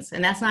that means.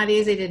 And that's not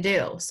easy to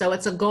do. So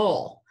it's a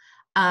goal.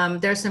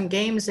 There's some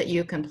games that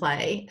you can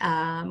play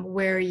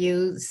where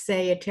you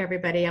say it to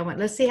everybody,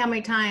 let's see how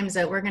many times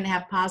that we're going to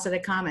have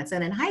positive comments.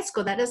 And in high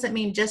school, that doesn't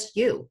mean just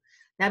you.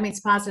 That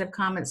means positive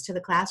comments to the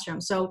classroom.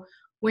 So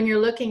when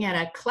you're looking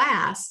at a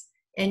class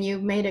and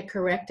you've made a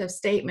corrective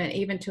statement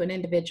even to an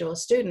individual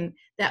student,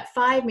 that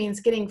 5 means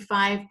getting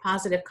 5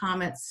 positive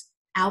comments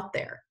out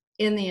there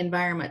in the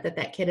environment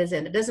that kid is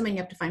in. It doesn't mean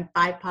you have to find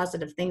 5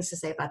 positive things to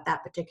say about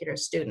that particular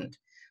student.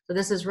 So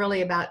this is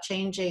really about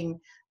changing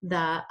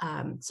the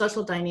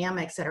social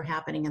dynamics that are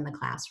happening in the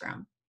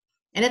classroom.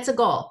 And it's a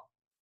goal.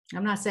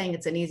 I'm not saying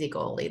it's an easy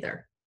goal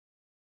either.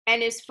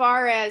 And as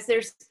far as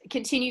there's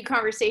continued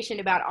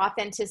conversation about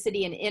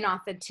authenticity and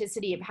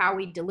inauthenticity of how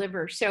we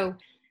deliver. So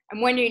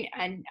I'm wondering,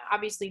 and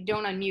obviously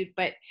don't unmute,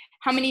 but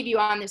how many of you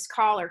on this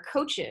call are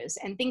coaches,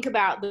 and think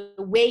about the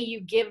way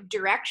you give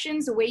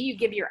directions, the way you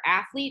give your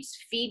athletes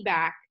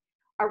feedback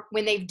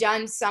when they've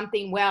done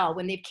something well,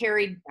 when they've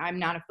carried, I'm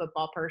not a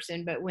football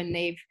person, but when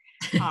they've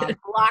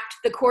blocked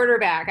the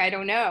quarterback, I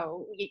don't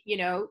know, you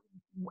know,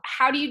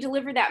 how do you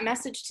deliver that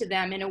message to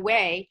them in a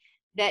way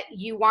that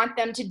you want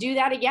them to do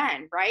that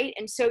again, right?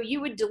 And so you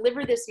would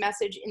deliver this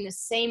message in the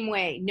same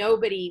way.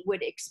 Nobody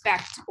would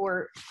expect,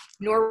 or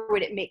nor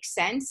would it make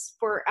sense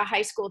for a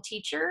high school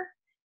teacher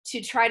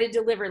to try to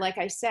deliver, like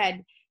I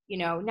said, you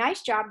know,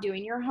 nice job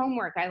doing your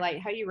homework. I like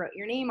how you wrote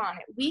your name on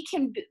it.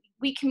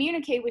 We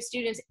communicate with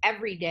students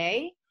every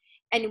day,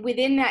 and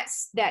within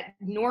that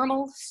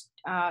normal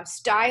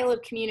style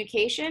of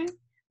communication,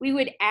 we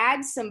would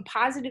add some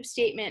positive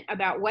statement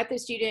about what the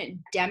student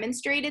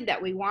demonstrated that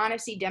we want to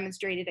see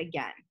demonstrated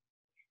again.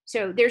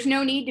 So there's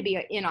no need to be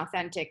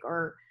inauthentic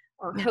or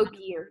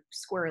hokey or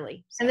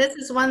squirrely. So. And this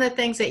is one of the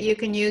things that you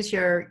can use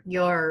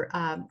your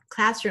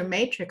classroom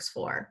matrix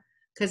for.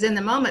 Because in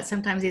the moment,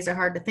 sometimes these are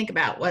hard to think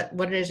about what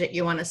it is that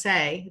you want to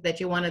say that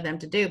you wanted them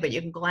to do, but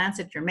you can glance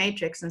at your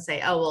matrix and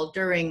say, oh, well,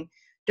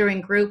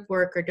 during group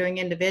work or doing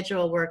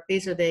individual work,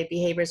 these are the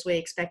behaviors we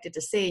expected to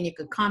see, and you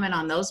can comment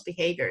on those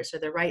behaviors, so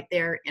they're right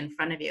there in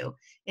front of you.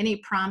 Any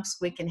prompts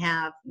we can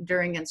have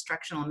during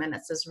instructional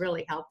minutes is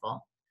really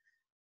helpful.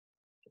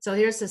 So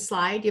here's a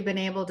slide you've been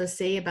able to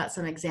see about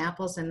some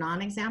examples and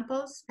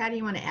non-examples. Patty,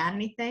 you want to add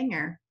anything,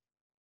 or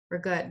we're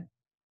good?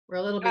 We're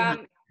a little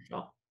behind.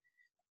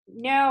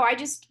 No, I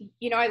just,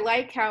 you know, I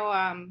like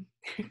how,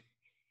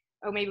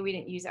 oh, maybe we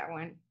didn't use that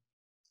one.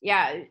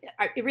 Yeah,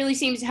 it really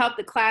seems to help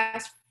the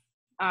class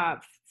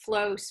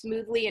flow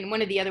smoothly. And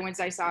one of the other ones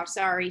I saw,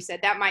 sorry, said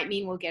that might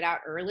mean we'll get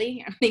out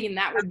early. I'm thinking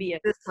that would be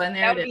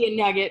a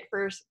nugget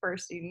for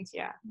students.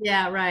 Yeah.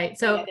 Yeah, right.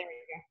 So yeah,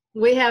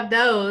 we have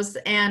those,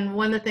 and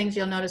one of the things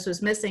you'll notice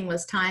was missing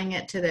was tying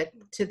it to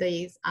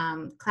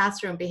the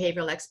classroom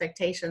behavioral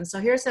expectations. So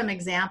here's some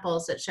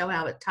examples that show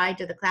how it tied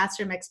to the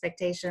classroom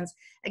expectations.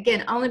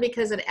 Again, only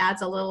because it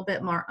adds a little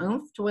bit more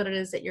oomph to what it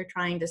is that you're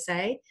trying to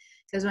say.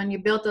 Because when you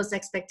build those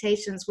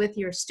expectations with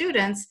your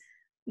students,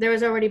 there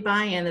was already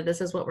buy-in that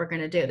this is what we're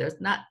going to do. There's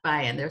not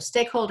buy-in, there's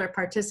stakeholder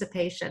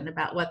participation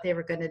about what they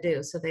were going to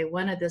do. So they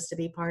wanted this to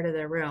be part of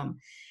their room.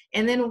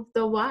 And then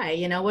the why,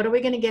 you know, what are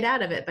we going to get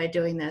out of it by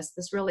doing this?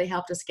 This really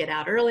helped us get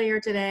out earlier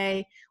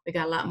today. We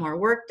got a lot more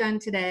work done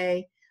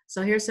today.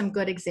 So here's some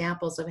good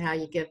examples of how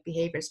you give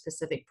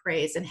behavior-specific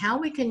praise and how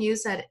we can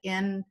use that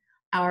in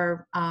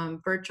our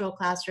virtual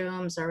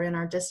classrooms or in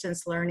our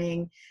distance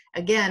learning.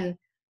 Again,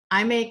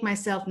 I make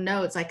myself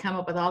notes. I come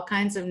up with all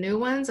kinds of new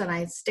ones and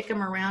I stick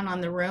them around on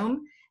the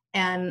room,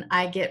 and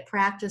I get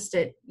practiced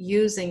at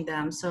using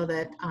them so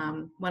that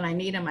when I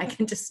need them, I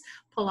can just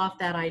pull off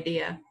that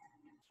idea.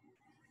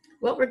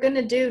 What we're going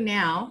to do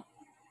now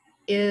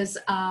is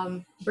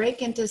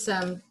break into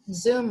some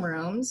Zoom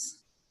rooms.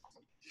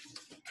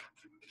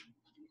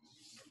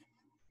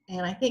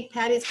 And I think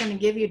Patty's going to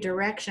give you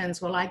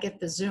directions while I get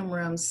the Zoom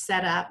rooms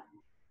set up.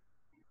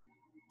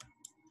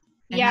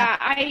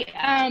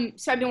 Yeah,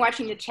 so I've been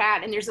watching the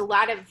chat, and there's a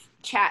lot of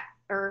chat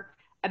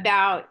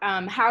about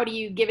how do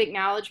you give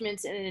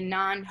acknowledgments in a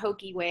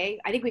non-hokey way.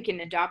 I think we can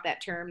adopt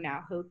that term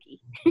now,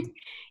 hokey,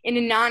 in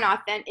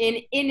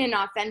an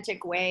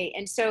authentic way.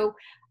 And so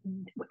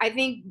I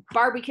think,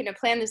 Barb, we couldn't have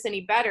planned this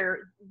any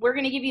better. We're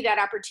going to give you that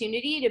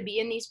opportunity to be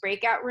in these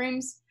breakout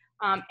rooms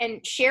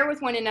and share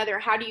with one another,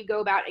 how do you go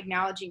about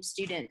acknowledging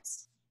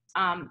students,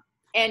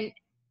 and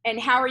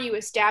how are you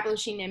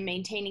establishing and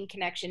maintaining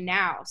connection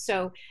now?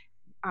 So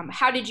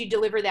how did you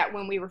deliver that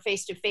when we were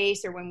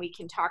face-to-face or when we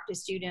can talk to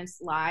students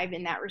live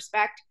in that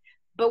respect?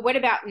 But what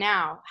about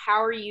now?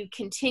 How are you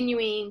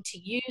continuing to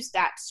use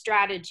that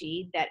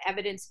strategy, that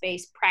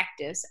evidence-based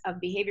practice of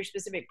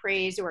behavior-specific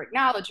praise or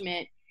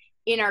acknowledgement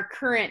in our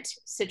current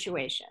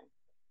situation?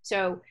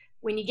 So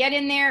when you get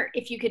in there,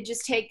 if you could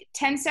just take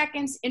 10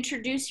 seconds,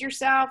 introduce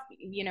yourself,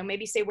 you know,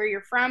 maybe say where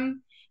you're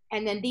from,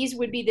 and then these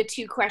would be the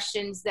two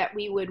questions that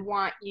we would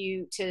want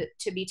you to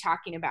be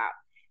talking about.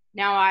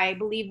 Now, I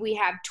believe we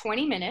have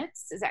 20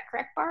 minutes. Is that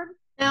correct, Barb?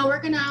 No,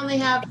 we're going to only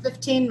have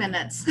 15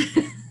 minutes.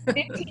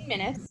 15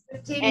 minutes.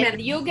 15 minutes.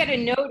 And you'll get a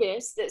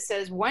notice that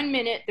says 1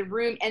 minute, the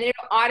room, and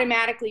it'll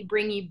automatically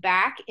bring you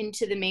back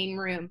into the main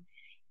room.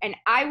 And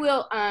I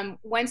will,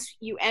 once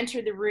you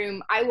enter the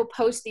room, I will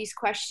post these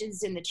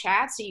questions in the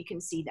chat so you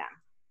can see them.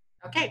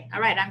 Okay.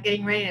 All right. I'm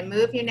getting ready to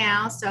move you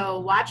now. So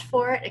watch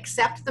for it,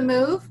 accept the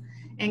move,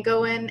 and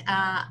go in.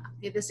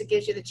 This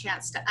gives you the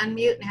chance to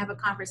unmute and have a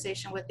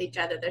conversation with each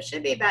other. There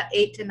should be about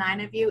 8 to 9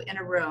 of you in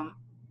a room.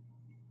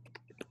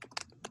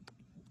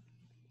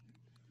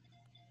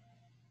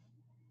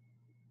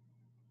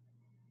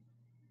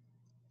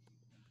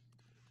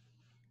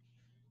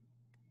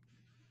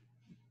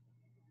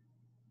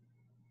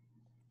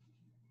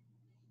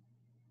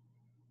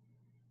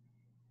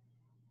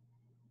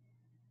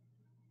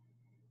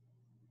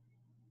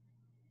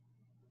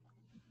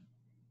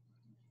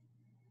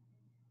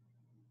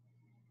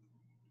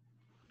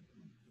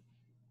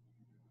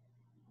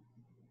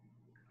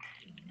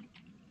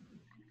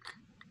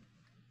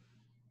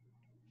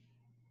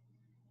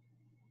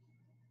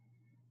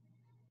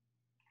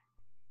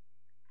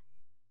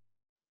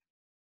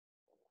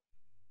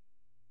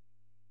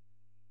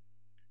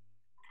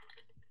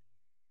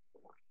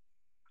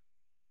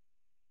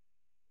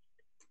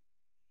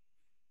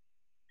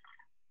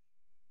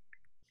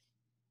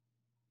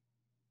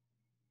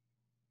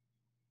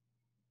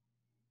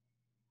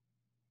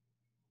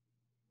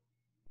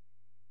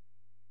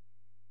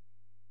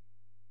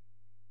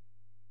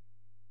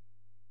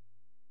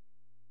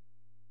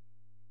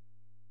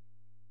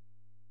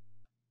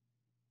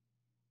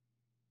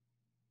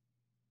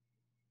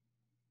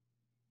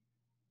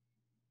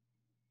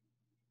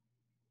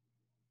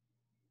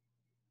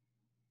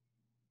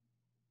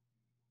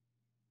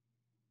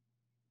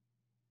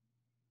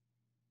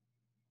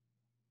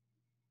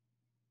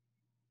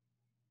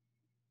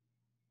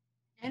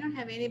 I don't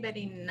have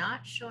anybody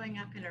not showing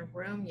up in a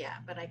room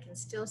yet, but I can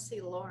still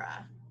see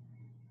Laura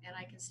and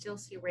I can still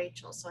see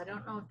Rachel. So I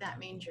don't know if that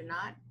means you're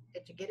not,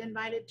 if you get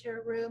invited to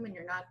a room and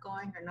you're not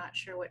going or not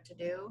sure what to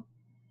do.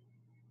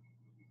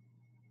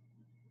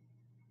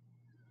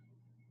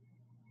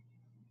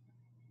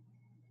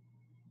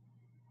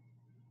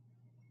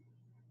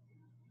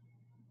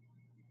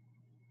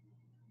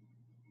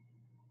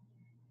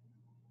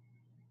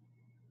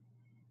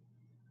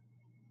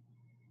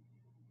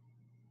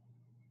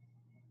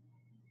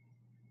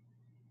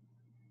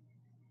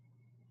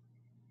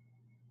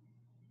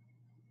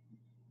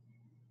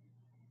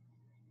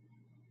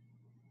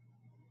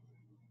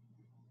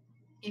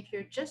 If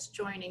you're just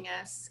joining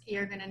us,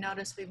 you're going to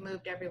notice we've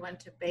moved everyone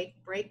to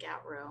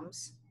breakout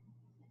rooms.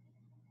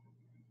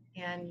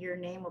 And your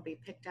name will be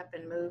picked up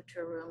and moved to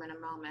a room in a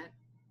moment.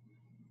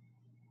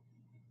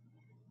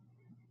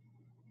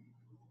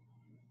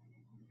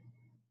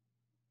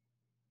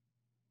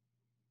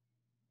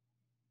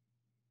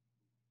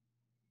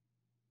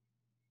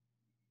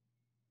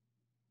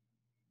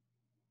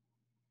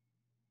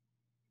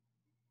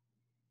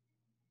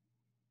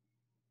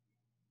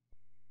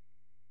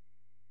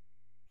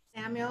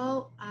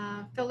 Samuel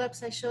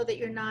Phillips, I show that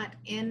you're not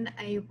in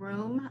a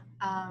room.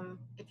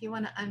 If you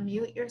want to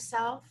unmute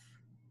yourself,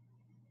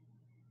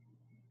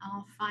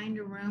 I'll find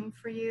a room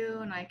for you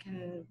and I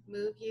can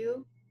move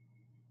you.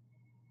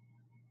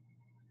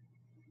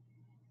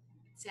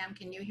 Sam,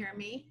 can you hear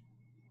me?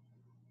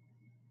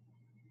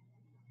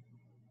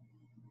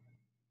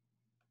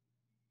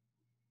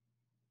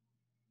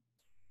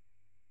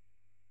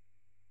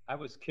 I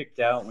was kicked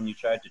out when you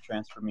tried to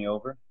transfer me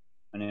over.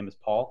 My name is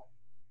Paul.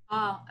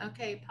 Oh,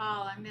 okay,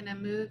 Paul, I'm going to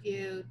move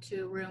you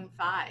to room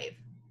 5.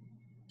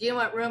 Do you know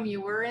what room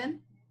you were in?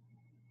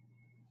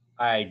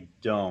 I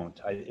don't.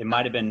 It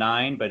might have been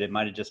 9, but it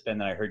might have just been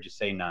that I heard you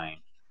say 9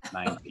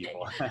 Okay.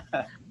 people.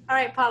 All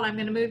right, Paul, I'm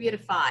going to move you to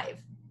 5.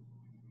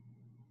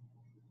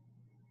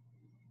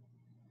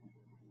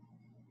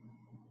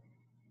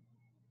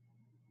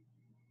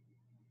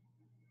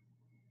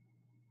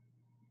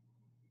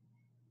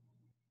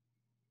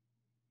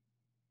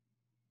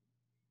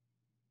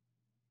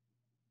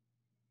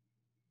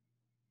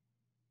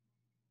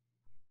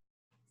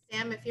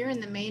 Sam, if you're in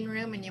the main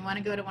room and you want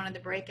to go to one of the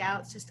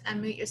breakouts, just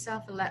unmute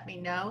yourself and let me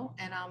know,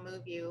 and I'll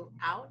move you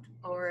out.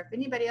 Or if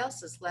anybody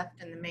else is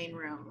left in the main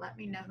room, let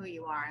me know who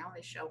you are. I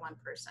only show one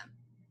person.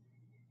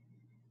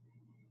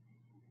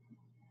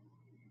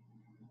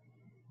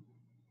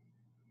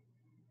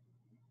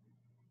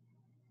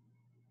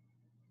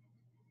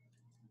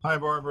 Hi,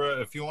 Barbara.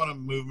 If you want to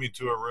move me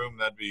to a room,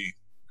 that'd be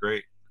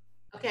great.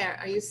 Okay,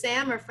 are you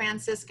Sam or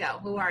Francisco?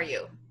 Who are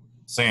you?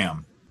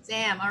 Sam.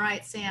 Sam. All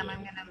right, Sam,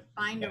 I'm going to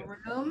find a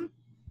room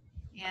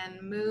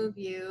and move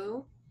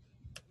you.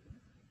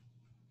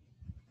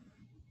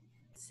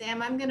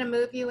 Sam, I'm going to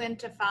move you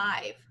into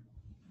 5.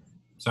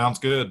 Sounds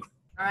good.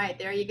 All right,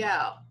 there you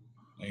go.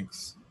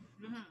 Thanks.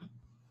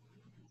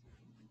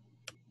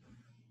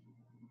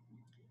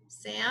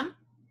 Sam?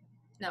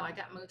 No, I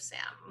got moved Sam.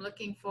 I'm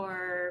looking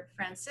for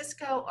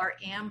Francisco or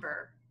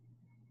Amber.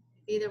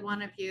 If either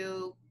one of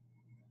you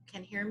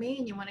can hear me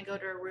and you want to go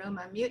to a room,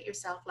 unmute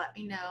yourself, let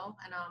me know,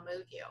 and I'll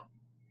move you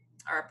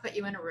or put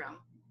you in a room.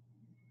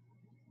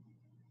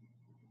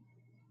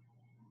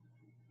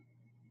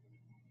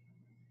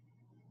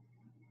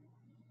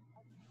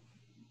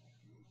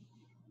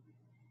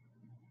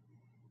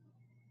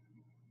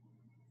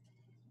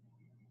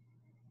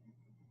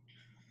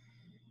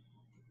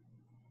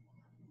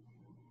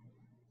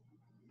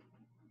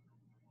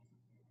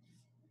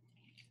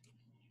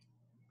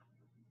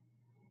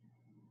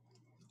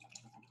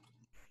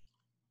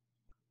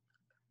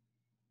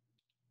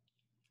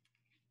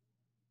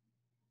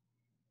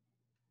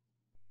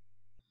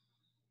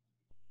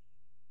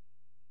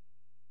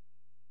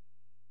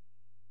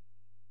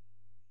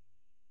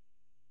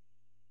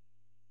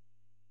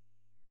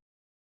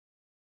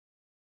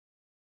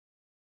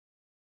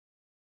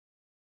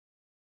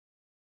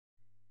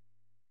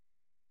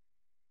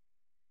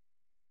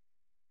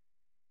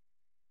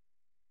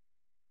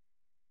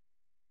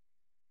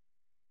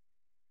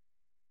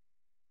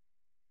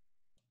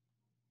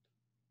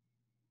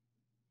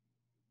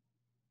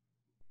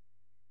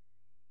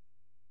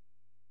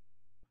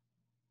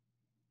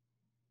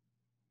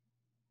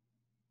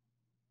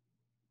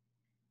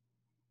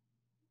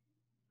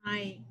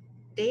 My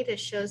data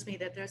shows me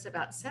that there's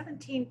about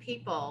 17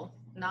 people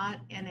not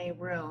in a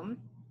room,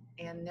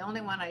 and the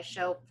only one I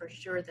show for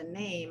sure the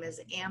name is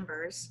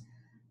Amber's.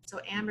 So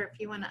Amber, if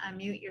you want to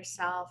unmute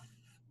yourself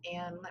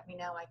and let me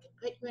know, I can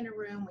put you in a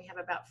room. We have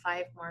about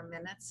 5 more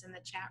minutes in the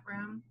chat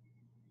room.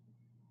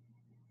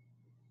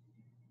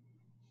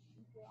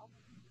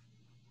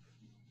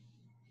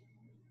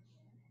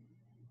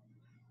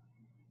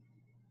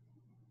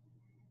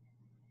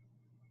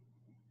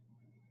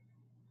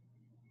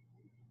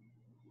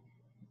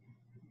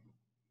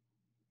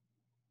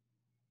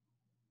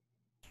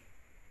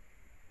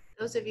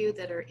 Those of you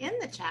that are in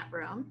the chat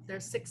room,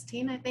 there's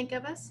 16, I think,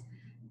 of us.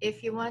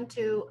 If you want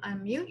to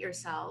unmute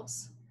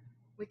yourselves,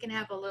 we can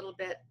have a little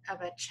bit of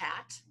a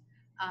chat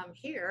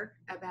here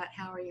about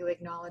how are you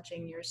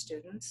acknowledging your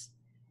students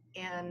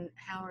and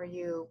how are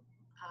you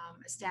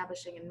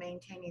establishing and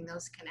maintaining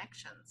those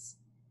connections.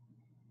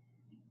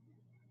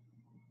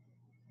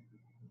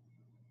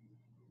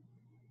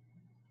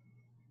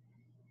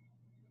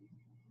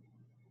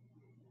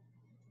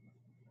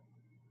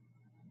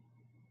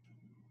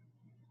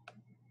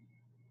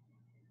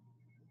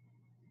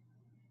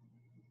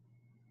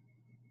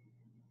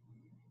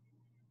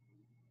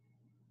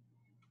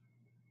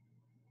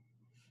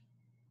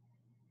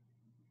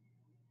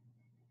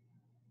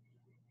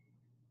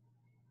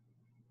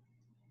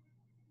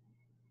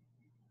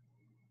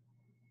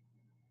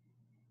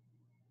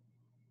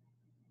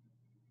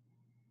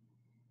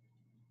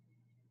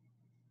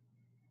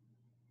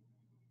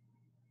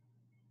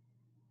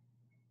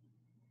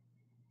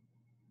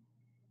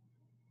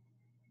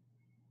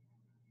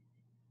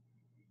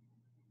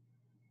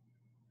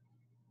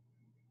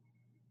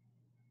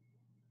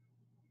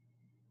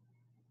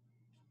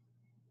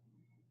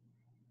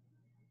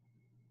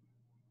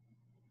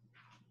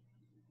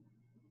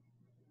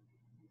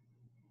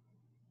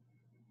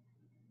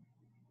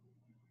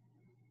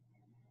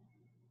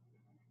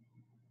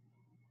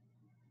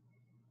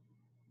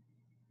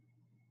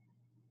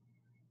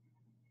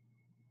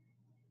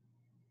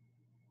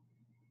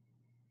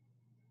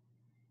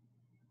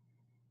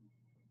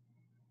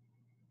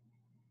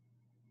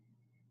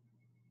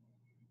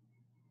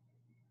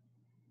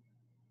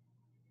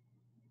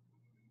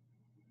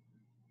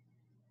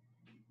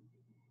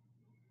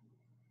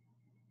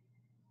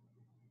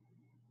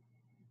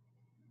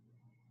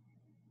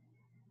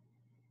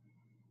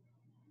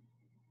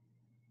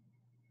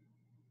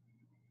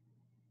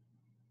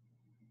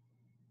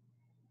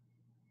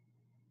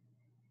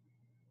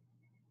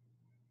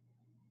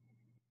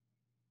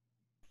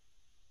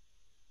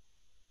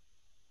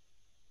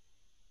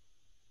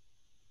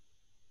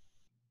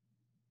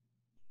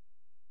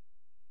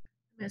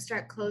 I'm going to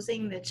start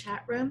closing the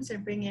chat rooms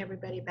and bringing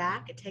everybody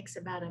back. It takes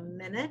about a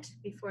minute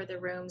before the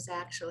rooms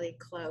actually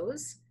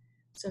close.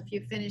 So if you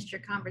finished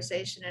your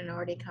conversation and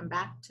already come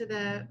back to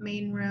the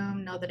main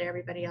room, know that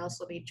everybody else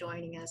will be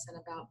joining us in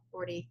about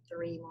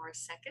 43 more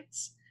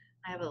seconds.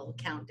 I have a little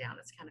countdown.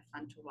 It's kind of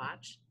fun to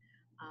watch,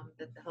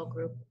 that the whole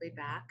group will be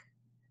back.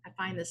 I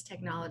find this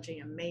technology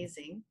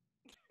amazing,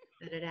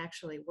 that it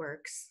actually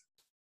works.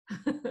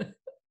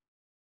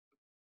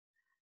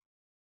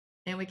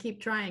 And we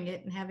keep trying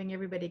it and having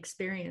everybody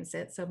experience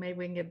it. So maybe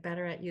we can get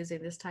better at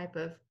using this type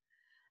of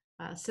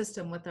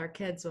system with our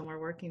kids when we're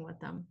working with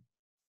them.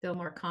 Feel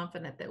more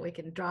confident that we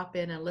can drop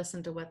in and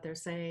listen to what they're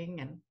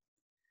saying and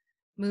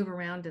move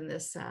around in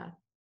this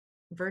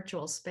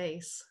virtual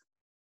space.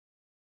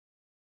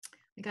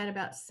 We got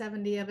about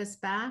 70 of us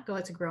back. Oh,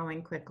 it's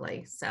growing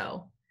quickly.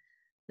 So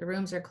the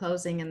rooms are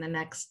closing in the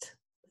next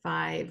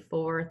 5,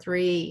 4,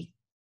 3.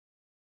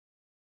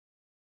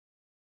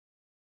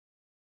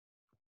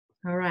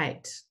 All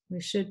right, we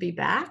should be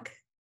back.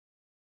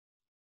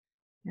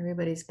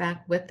 Everybody's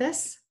back with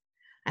us.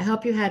 I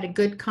hope you had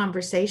good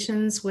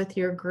conversations with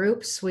your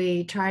groups.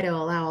 We try to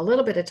allow a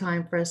little bit of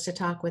time for us to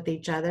talk with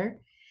each other.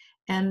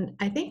 And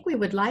I think we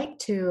would like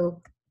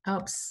to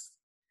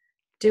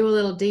do a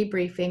little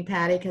debriefing,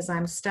 Patty, because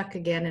I'm stuck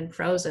again and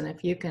frozen.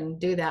 If you can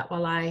do that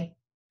while I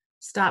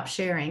stop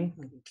sharing,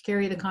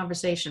 carry the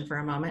conversation for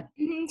a moment.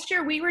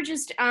 Sure. We were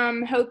just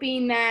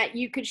hoping that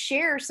you could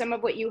share some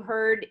of what you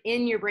heard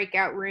in your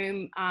breakout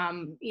room,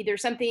 either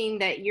something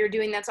that you're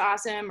doing that's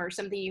awesome or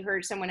something you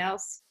heard someone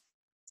else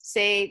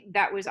say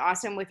that was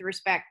awesome with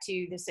respect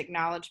to this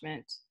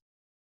acknowledgement.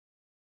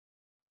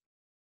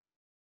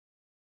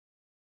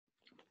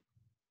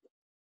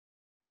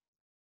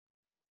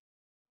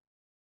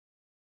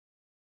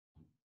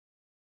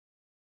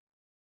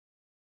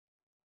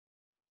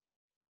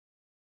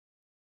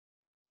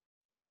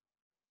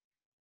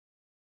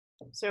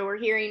 So we're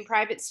hearing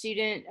private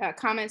student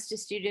comments to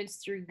students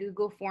through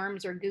Google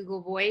Forms or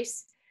Google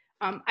Voice.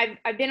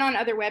 I've been on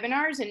other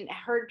webinars and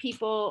heard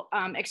people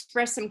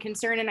express some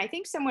concern, and I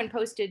think someone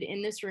posted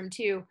in this room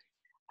too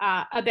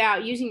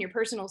about using your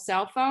personal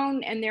cell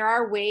phone. And there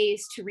are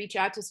ways to reach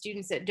out to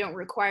students that don't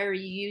require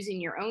you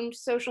using your own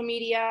social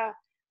media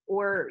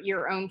or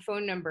your own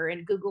phone number,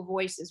 and Google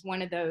Voice is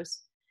one of those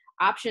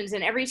options.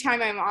 And every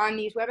time I'm on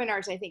these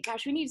webinars, I think,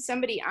 gosh, we need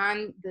somebody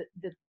on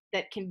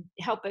that can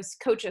help us,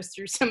 coach us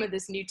through some of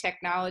this new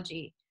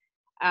technology.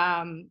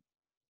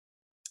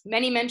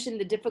 Many mentioned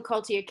the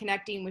difficulty of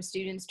connecting with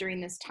students during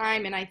this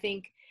time, and I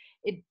think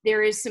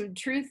there is some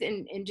truth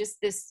in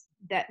just this,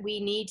 that we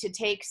need to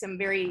take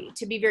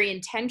to be very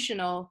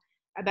intentional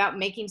about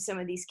making some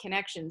of these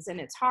connections, and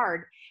it's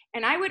hard.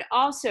 And I would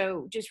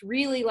also just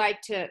really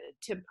like to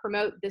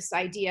promote this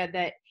idea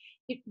that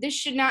this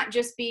should not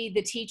just be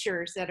the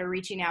teachers that are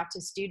reaching out to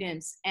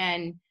students.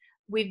 And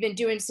we've been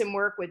doing some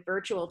work with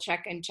virtual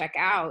check and check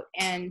out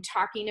and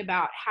talking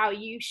about how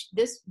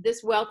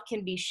this wealth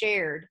can be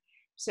shared.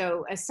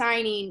 So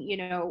assigning,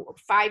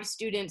 5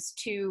 students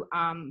to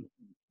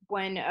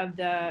one of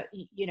the,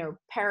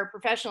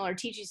 paraprofessional or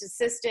teaching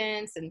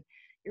assistants, and,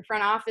 your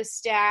front office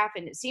staff.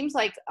 And it seems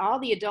like all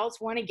the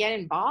adults want to get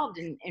involved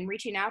in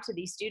reaching out to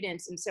these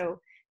students. And so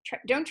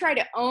don't try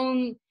to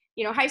own,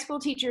 you know, high school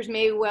teachers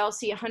may well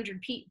see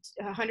 100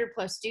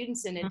 plus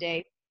students in a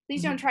day.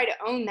 Please don't try to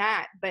own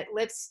that, but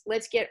let's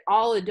get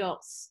all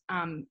adults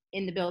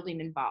in the building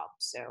involved.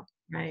 So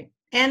right,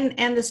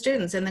 and the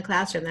students in the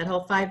classroom, that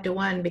whole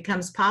 5-to-1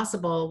 becomes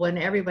possible when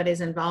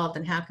everybody's involved.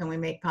 And how can we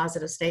make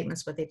positive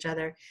statements with each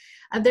other?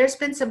 There's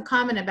been some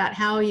comment about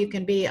how you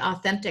can be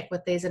authentic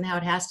with these and how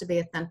it has to be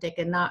authentic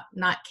and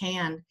not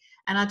canned.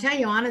 And I'll tell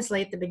you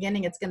honestly, at the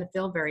beginning, it's going to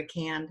feel very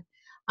canned.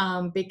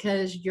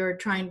 Because you're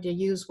trying to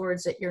use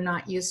words that you're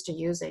not used to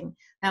using.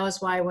 That was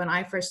why when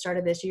I first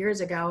started this years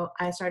ago,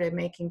 I started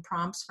making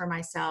prompts for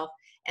myself,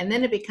 and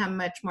then it became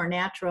much more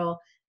natural.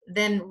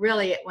 Then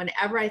really,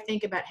 whenever I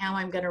think about how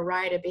I'm going to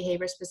write a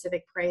behavior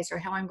specific praise or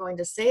how I'm going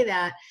to say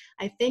that,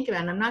 I think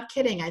about, and I'm not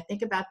kidding, I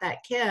think about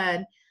that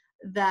kid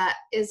that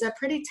is a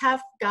pretty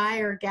tough guy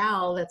or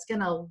gal that's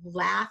going to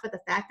laugh at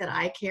the fact that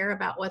I care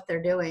about what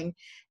they're doing.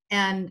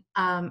 And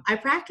I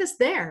practice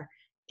there.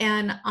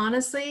 And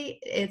honestly,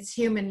 it's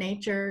human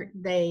nature.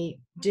 They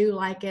do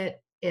like it.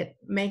 It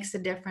makes a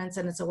difference,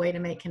 and it's a way to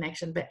make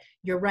connection. But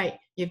you're right.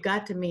 You've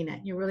got to mean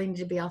it. You really need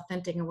to be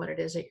authentic in what it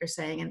is that you're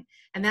saying.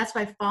 And that's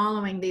why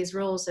following these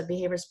rules of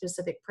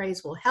behavior-specific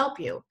praise will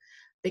help you,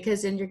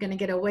 because then you're going to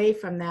get away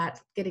from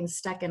that getting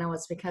stuck in, oh,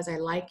 it's because I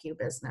like you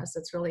business.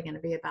 It's really going to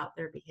be about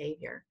their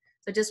behavior.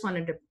 So I just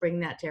wanted to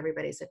bring that to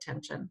everybody's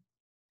attention.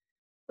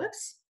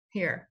 Whoops,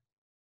 here.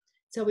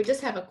 So we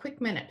just have a quick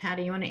minute.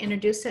 Patty, you want to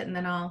introduce it, and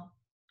then I'll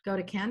go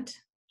to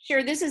Kent?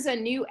 Sure. This is a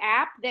new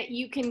app that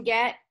you can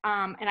get.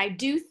 And I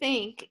do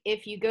think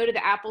if you go to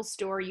the Apple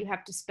Store, you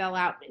have to spell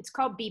out, it's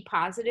called Be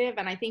Positive.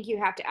 And I think you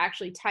have to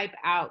actually type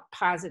out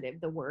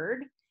positive, the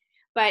word.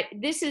 But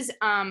this is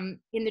in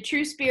the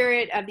true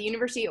spirit of the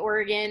University of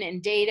Oregon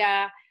and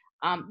data.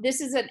 This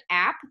is an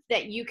app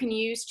that you can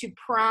use to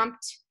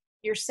prompt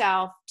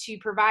yourself to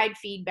provide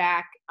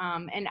feedback.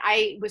 And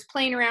I was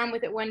playing around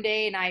with it one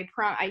day, and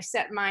I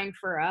set mine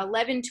for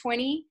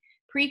 11:20.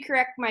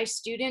 Pre-correct my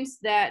students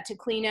to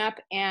clean up,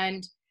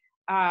 and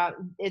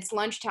it's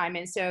lunchtime.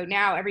 And so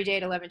now every day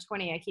at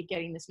 11:20, I keep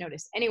getting this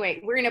notice.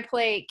 Anyway, we're going to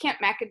play. Kent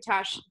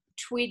McIntosh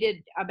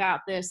tweeted about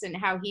this and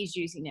how he's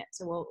using it.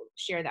 So we'll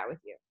share that with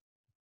you.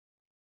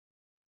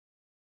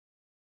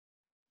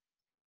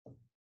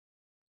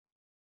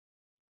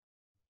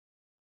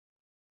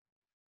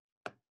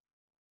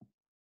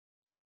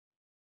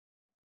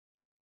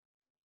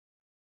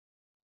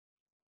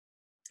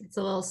 It's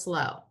a little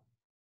slow.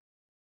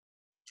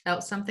 Oh,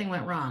 something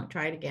went wrong.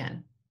 Try it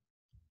again.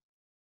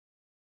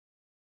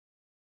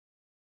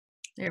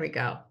 There we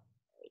go.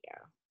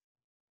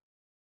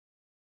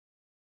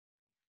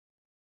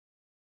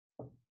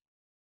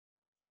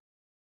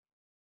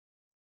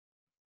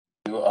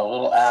 A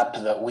little app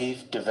that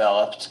we've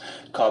developed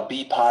called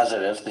Be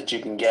Positive that you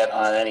can get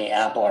on any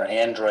Apple or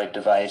Android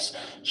device.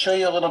 Show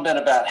you a little bit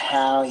about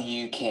how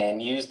you can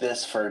use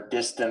this for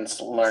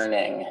distance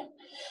learning.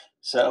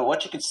 So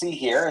what you can see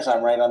here is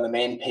I'm right on the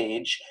main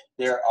page.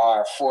 There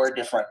are 4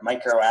 different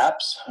micro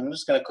apps. I'm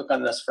just going to click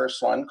on this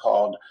first one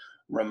called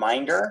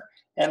Reminder.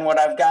 And what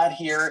I've got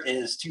here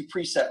is 2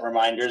 preset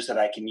reminders that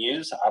I can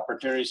use,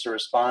 opportunities to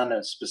respond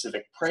and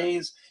specific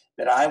praise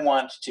that I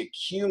want to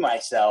cue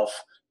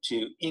myself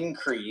to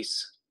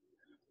increase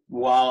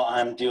while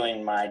I'm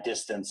doing my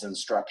distance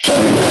instruction.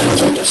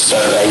 So I'm just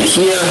start right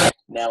here.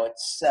 Now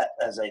it's set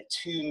as a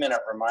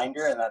 2-minute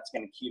reminder, and that's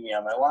going to cue me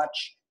on my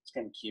watch. It's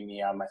going to cue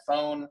me on my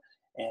phone,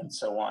 and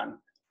so on.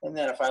 And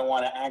then if I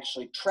want to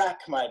actually track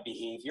my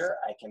behavior,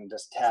 I can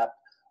just tap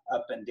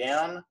up and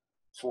down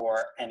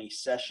for any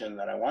session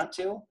that I want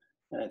to,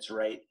 and it's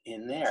right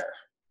in there.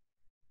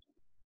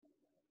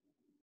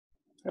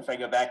 If I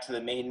go back to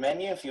the main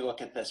menu, if you look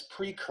at this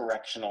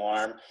pre-correction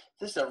alarm,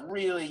 this is a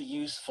really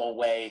useful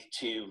way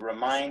to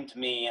remind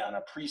me on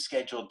a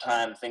pre-scheduled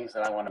time things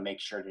that I want to make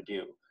sure to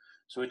do.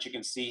 So what you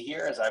can see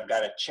here is I've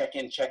got a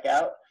check-in,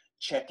 check-out,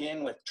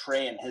 check-in with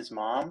Trey and his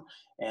mom,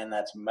 and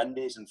that's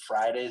Mondays and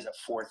Fridays at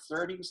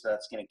 4:30, so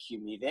that's going to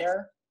cue me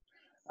there.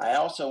 I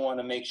also want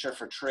to make sure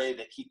for Trey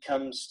that he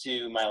comes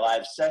to my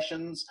live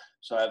sessions,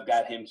 so I've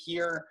got him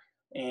here.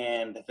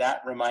 And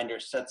that reminder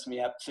sets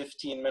me up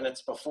 15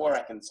 minutes before.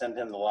 I can send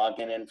him the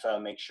login info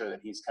and make sure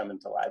that he's coming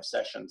to live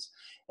sessions.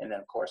 And then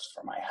of course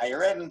for my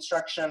higher ed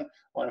instruction, I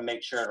want to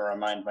make sure to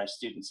remind my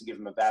students to give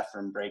them a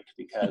bathroom break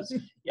because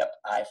yep,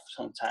 I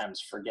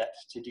sometimes forget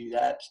to do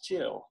that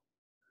too.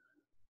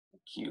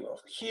 Cue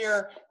over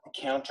here, the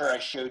counter I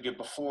showed you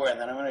before, and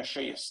then I'm going to show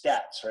you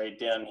stats right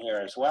down here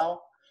as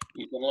well.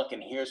 You can look,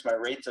 and here's my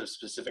rates of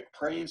specific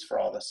praise for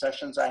all the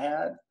sessions I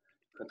had.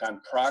 Click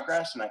on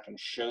progress, and I can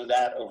show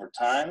that over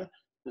time.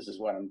 This is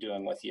what I'm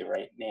doing with you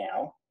right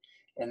now.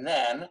 And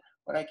then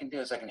what I can do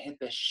is I can hit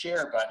this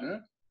share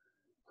button,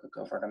 click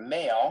over to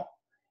mail,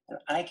 and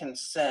I can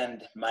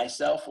send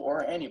myself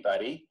or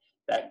anybody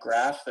that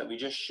graph that we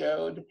just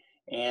showed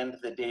and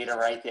the data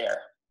right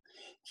there.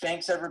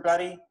 Thanks,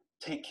 everybody.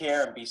 Take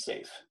care and be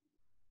safe.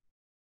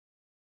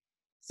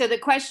 So the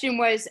question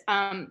was,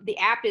 the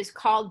app is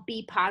called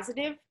Be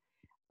Positive,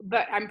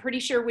 but I'm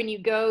pretty sure when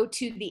you go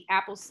to the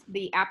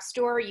App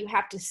Store, you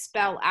have to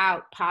spell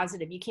out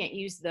positive. You can't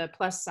use the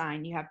plus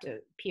sign. You have to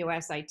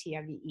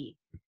POSITIVE.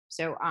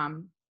 So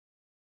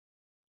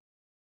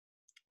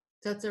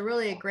So it's a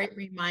really a great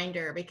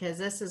reminder, because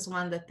this is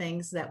one of the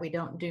things that we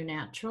don't do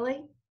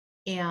naturally,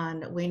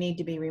 and we need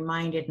to be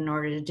reminded in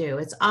order to do.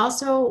 It's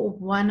also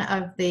one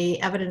of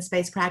the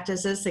evidence-based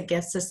practices that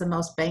gets us the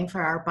most bang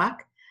for our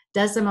buck,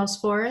 does the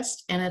most for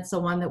us, and it's the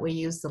one that we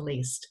use the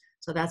least.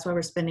 So that's why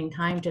we're spending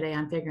time today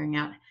on figuring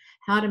out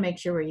how to make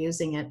sure we're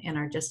using it in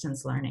our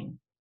distance learning.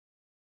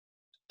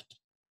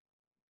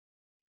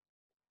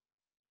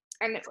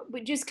 and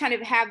we just kind of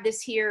have this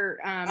here.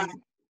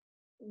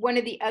 One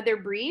of the other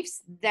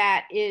briefs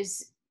that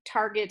is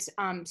targets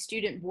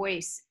student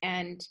voice,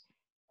 and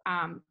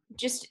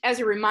just as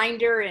a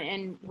reminder,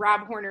 and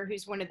Rob Horner,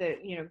 who's one of the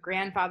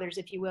grandfathers,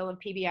 if you will, of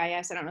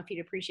PBIS. I don't know if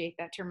you'd appreciate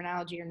that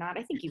terminology or not.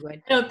 I think you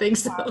would. I don't think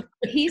so.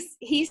 He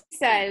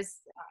says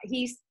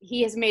he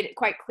has made it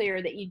quite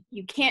clear that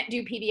you can't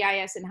do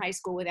PBIS in high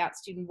school without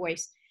student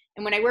voice.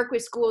 And when I work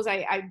with schools,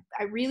 I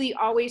really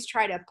always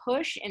try to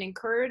push and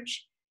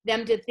encourage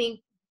them to think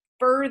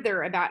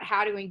further about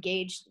how to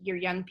engage your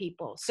young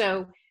people.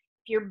 So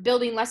if you're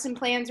building lesson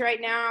plans right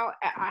now,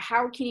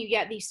 how can you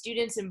get these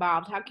students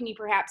involved? How can you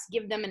perhaps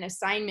give them an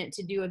assignment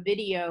to do a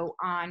video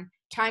on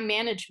time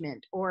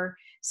management or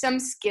some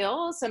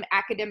skill, some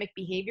academic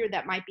behavior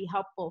that might be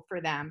helpful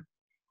for them?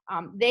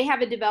 They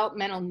have a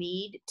developmental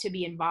need to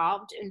be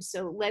involved, and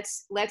so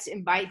let's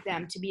invite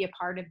them to be a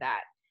part of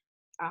that.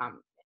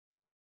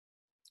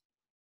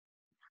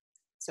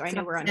 So I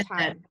know we're on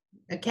time.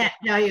 I can't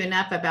tell you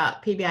enough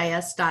about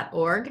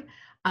PBIS.org.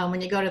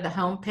 When you go to the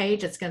home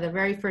page, the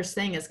very first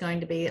thing is going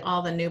to be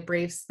all the new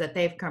briefs that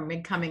they've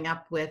been coming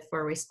up with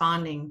for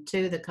responding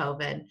to the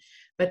COVID.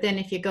 But then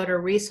if you go to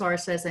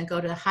resources and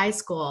go to high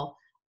school,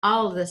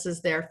 all of this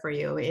is there for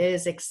you. It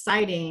is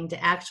exciting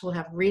to actually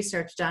have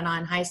research done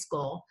on high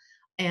school,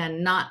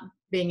 and not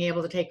being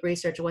able to take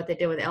research of what they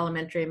did with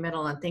elementary and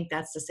middle and think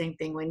that's the same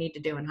thing we need to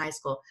do in high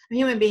school.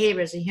 Human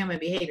behavior is a human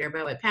behavior,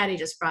 but what Patty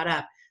just brought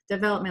up,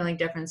 developmental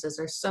differences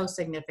are so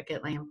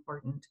significantly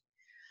important.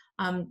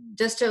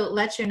 Just to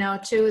let you know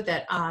too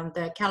that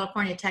the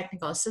California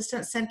Technical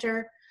Assistance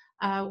Center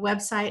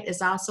website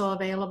is also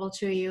available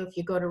to you. If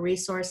you go to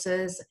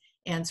resources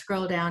and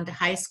scroll down to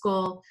high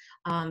school,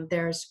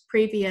 there's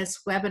previous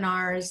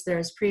webinars,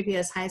 there's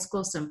previous high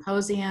school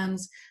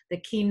symposiums, the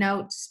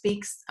keynote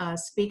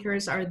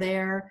speakers are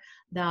there,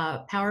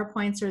 the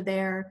PowerPoints are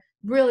there,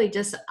 really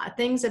just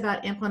things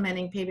about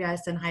implementing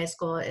PBIS in high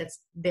school. It's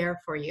there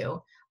for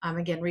you.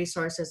 Again,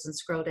 resources, and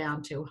scroll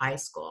down to high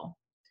school.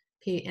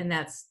 And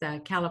that's the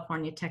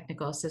California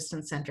Technical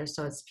Assistance Center.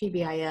 So it's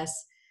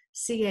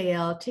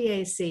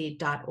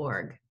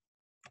PBIS-CalTAC.org.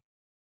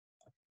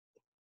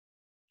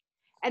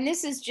 And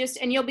this is just,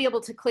 and you'll be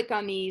able to click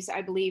on these,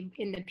 I believe,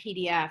 in the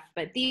PDF,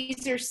 but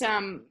these are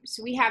some,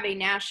 so we have a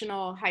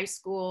national high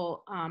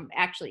school,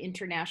 actually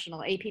international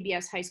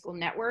PBIS high school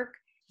network.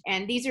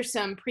 And these are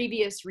some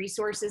previous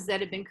resources that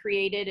have been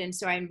created. And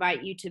so I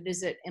invite you to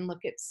visit and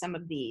look at some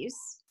of these.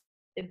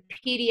 The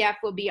PDF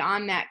will be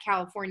on that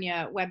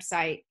California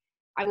website.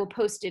 I will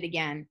post it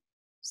again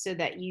so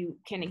that you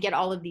can get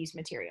all of these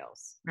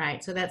materials.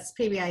 Right, so that's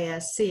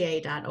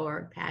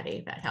PBIS-CA.org, Patty,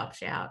 if that helps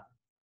you out.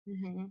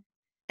 Mm-hmm.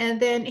 And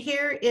then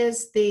here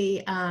is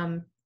the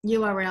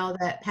URL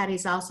that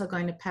Patty's also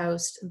going to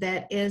post,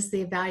 that is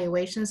the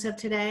evaluations of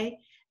today.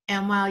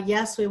 And while,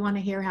 yes, we want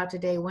to hear how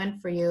today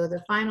went for you,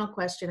 the final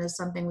question is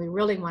something we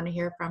really want to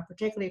hear from,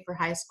 particularly for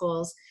high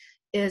schools,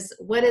 is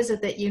what is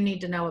it that you need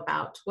to know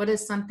about? What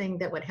is something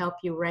that would help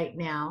you right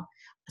now,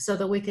 so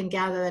that we can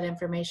gather that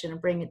information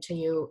and bring it to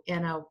you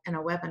in a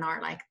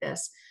webinar like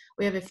this.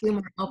 We have a few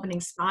more opening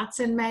spots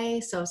in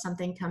May, so if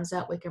something comes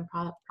up, we can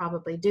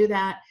probably do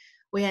that.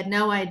 We had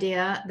no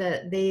idea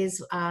that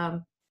these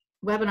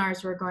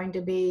webinars were going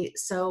to be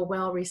so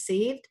well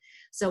received,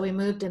 so we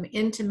moved them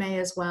into May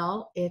as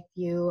well. If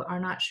you are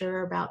not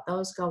sure about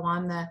those, go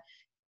on the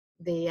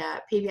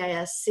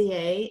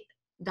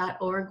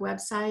PBIS-CA.org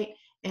website,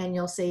 and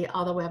you'll see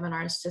all the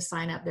webinars to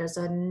sign up. There's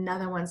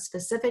another one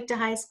specific to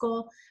high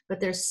school, but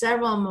there's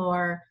several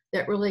more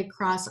that really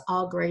cross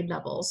all grade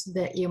levels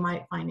that you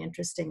might find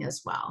interesting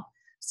as well.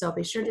 So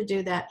be sure to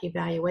do that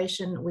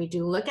evaluation. We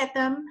do look at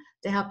them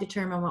to help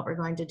determine what we're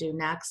going to do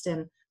next,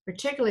 and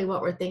particularly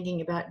what we're thinking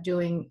about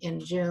doing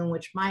in June,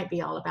 which might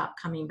be all about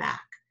coming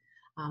back.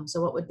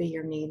 So what would be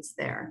your needs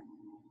there?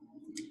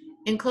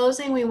 In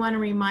closing, we want to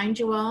remind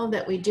you all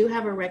that we do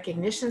have a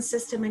recognition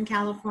system in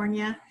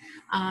California,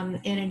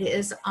 and it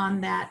is on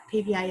that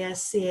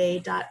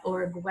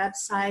PBIS-CA.org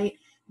website.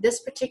 This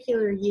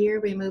particular year,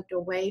 we moved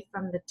away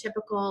from the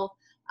typical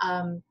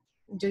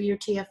do your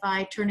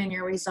TFI, turn in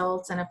your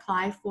results, and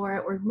apply for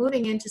it. We're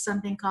moving into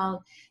something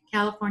called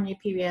California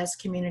PBIS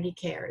Community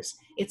Cares.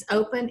 It's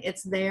open,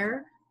 it's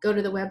there. Go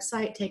to the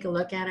website, take a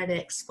look at it, it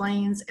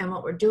explains, and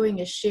what we're doing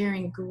is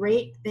sharing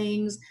great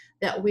things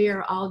that we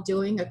are all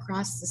doing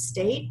across the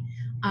state.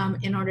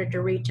 in order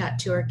to reach out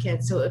to our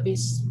kids. So it would be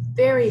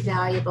very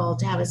valuable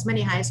to have as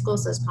many high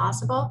schools as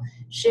possible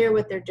share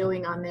what they're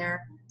doing on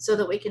there so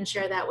that we can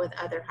share that with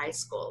other high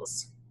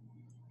schools.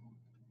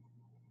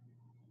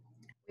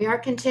 We are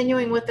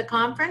continuing with the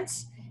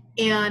conference,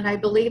 and I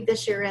believe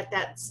this year at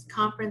that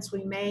conference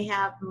we may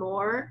have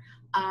more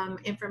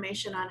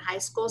information on high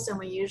schools than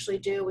we usually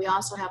do. We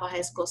also have a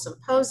high school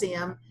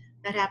symposium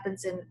that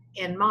happens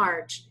in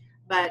March,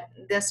 but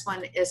this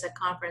one is a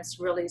conference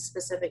really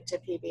specific to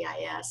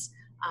PBIS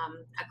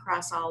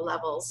across all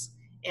levels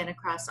and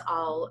across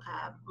all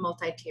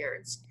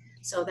multi-tiereds.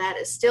 So that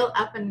is still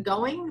up and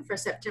going for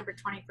September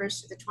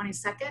 21st to the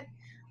 22nd.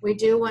 We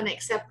do want to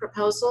accept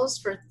proposals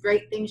for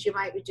great things you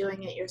might be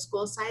doing at your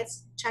school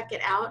sites. Check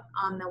it out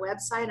on the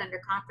website under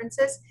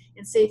conferences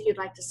and see if you'd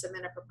like to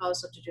submit a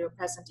proposal to do a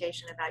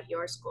presentation about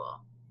your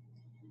school.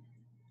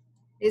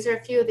 These are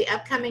a few of the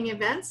upcoming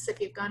events. If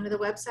you've gone to the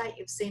website,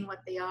 you've seen what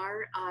they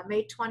are.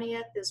 May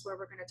 20th is where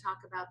we're going to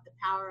talk about the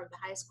power of the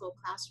high school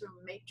classroom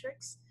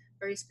matrix,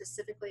 very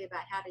specifically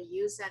about how to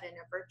use that in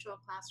a virtual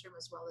classroom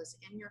as well as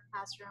in your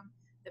classroom,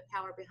 the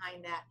power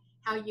behind that,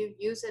 how you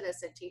use it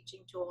as a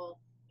teaching tool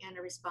and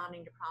a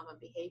responding to problem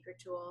behavior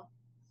tool.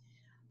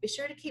 Be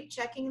sure to keep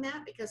checking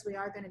that because we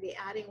are going to be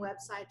adding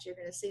websites. You're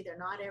going to see they're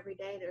not every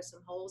day. There's some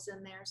holes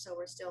in there, so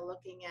we're still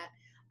looking at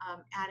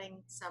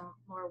adding some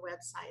more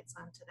websites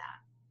onto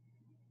that.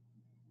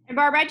 And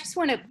Barbara, I just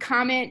want to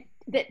comment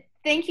that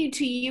thank you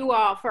to you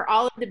all for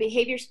all of the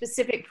behavior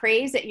specific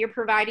praise that you're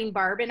providing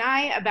Barb and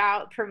I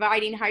about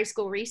providing high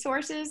school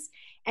resources,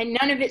 and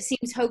none of it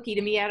seems hokey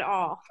to me at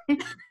all.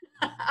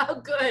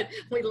 Oh, good.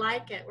 We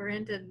like it. We're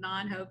into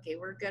non-hokey.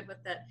 We're good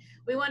with it.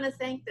 We want to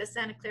thank the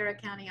Santa Clara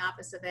County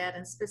Office of Ed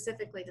and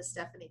specifically to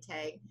Stephanie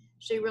Tagg.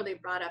 She really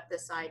brought up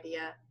this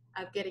idea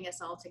of getting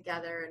us all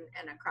together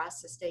and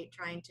across the state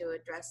trying to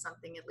address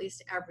something at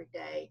least every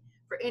day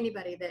for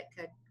anybody that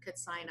could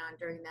sign on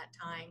during that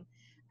time.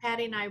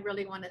 Patty and I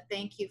really want to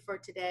thank you for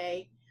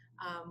today.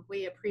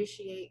 We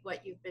appreciate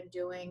what you've been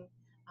doing.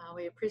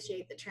 We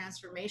appreciate the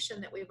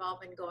transformation that we've all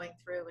been going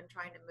through and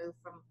trying to move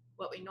from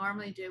what we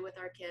normally do with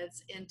our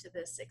kids into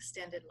this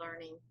extended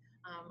learning,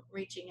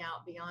 reaching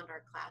out beyond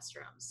our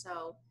classroom.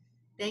 So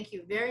thank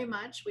you very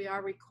much. We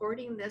are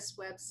recording this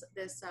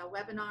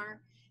webinar,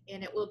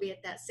 and it will be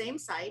at that same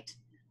site,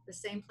 the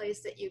same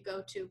place that you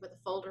go to with a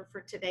folder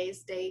for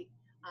today's date.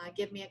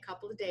 Give me a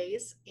couple of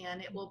days,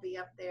 and it will be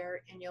up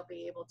there, and you'll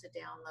be able to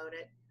download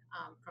it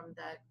from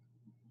the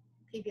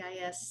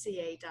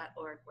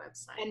PBIS-CA.org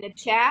website. And the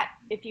chat,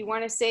 if you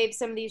want to save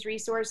some of these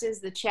resources,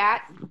 the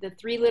chat, the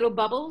three little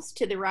bubbles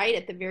to the right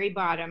at the very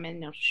bottom,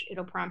 and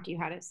it'll prompt you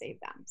how to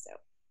save them. So,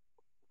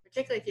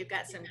 particularly if you've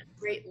got some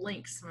great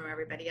links from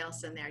everybody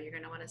else in there, you're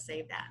going to want to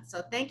save that.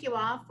 So thank you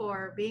all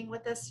for being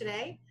with us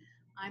today.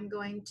 I'm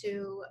going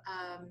to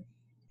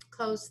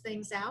close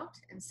things out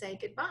and say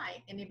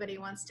goodbye. Anybody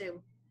wants to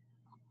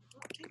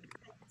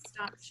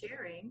stop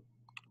sharing?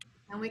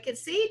 And we can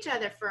see each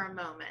other for a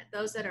moment,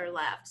 those that are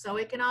left, so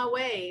we can all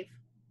wave.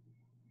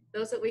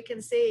 Those that we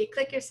can see,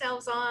 click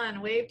yourselves on,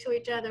 wave to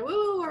each other.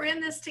 Woo, we're in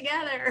this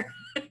together.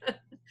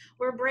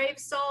 We're brave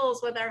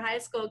souls with our high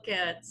school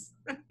kids.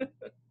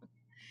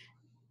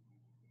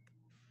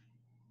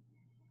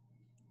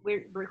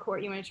 you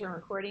want to turn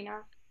recording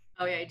off?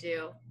 Oh yeah, I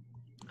do.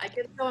 I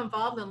get so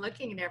involved in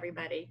looking at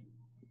everybody.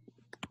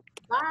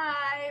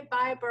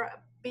 Bye,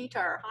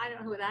 Beater. I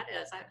don't know who that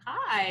is.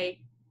 Hi.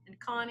 And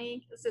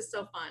Connie, this is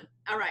so fun.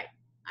 All right,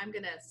 I'm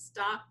gonna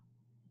stop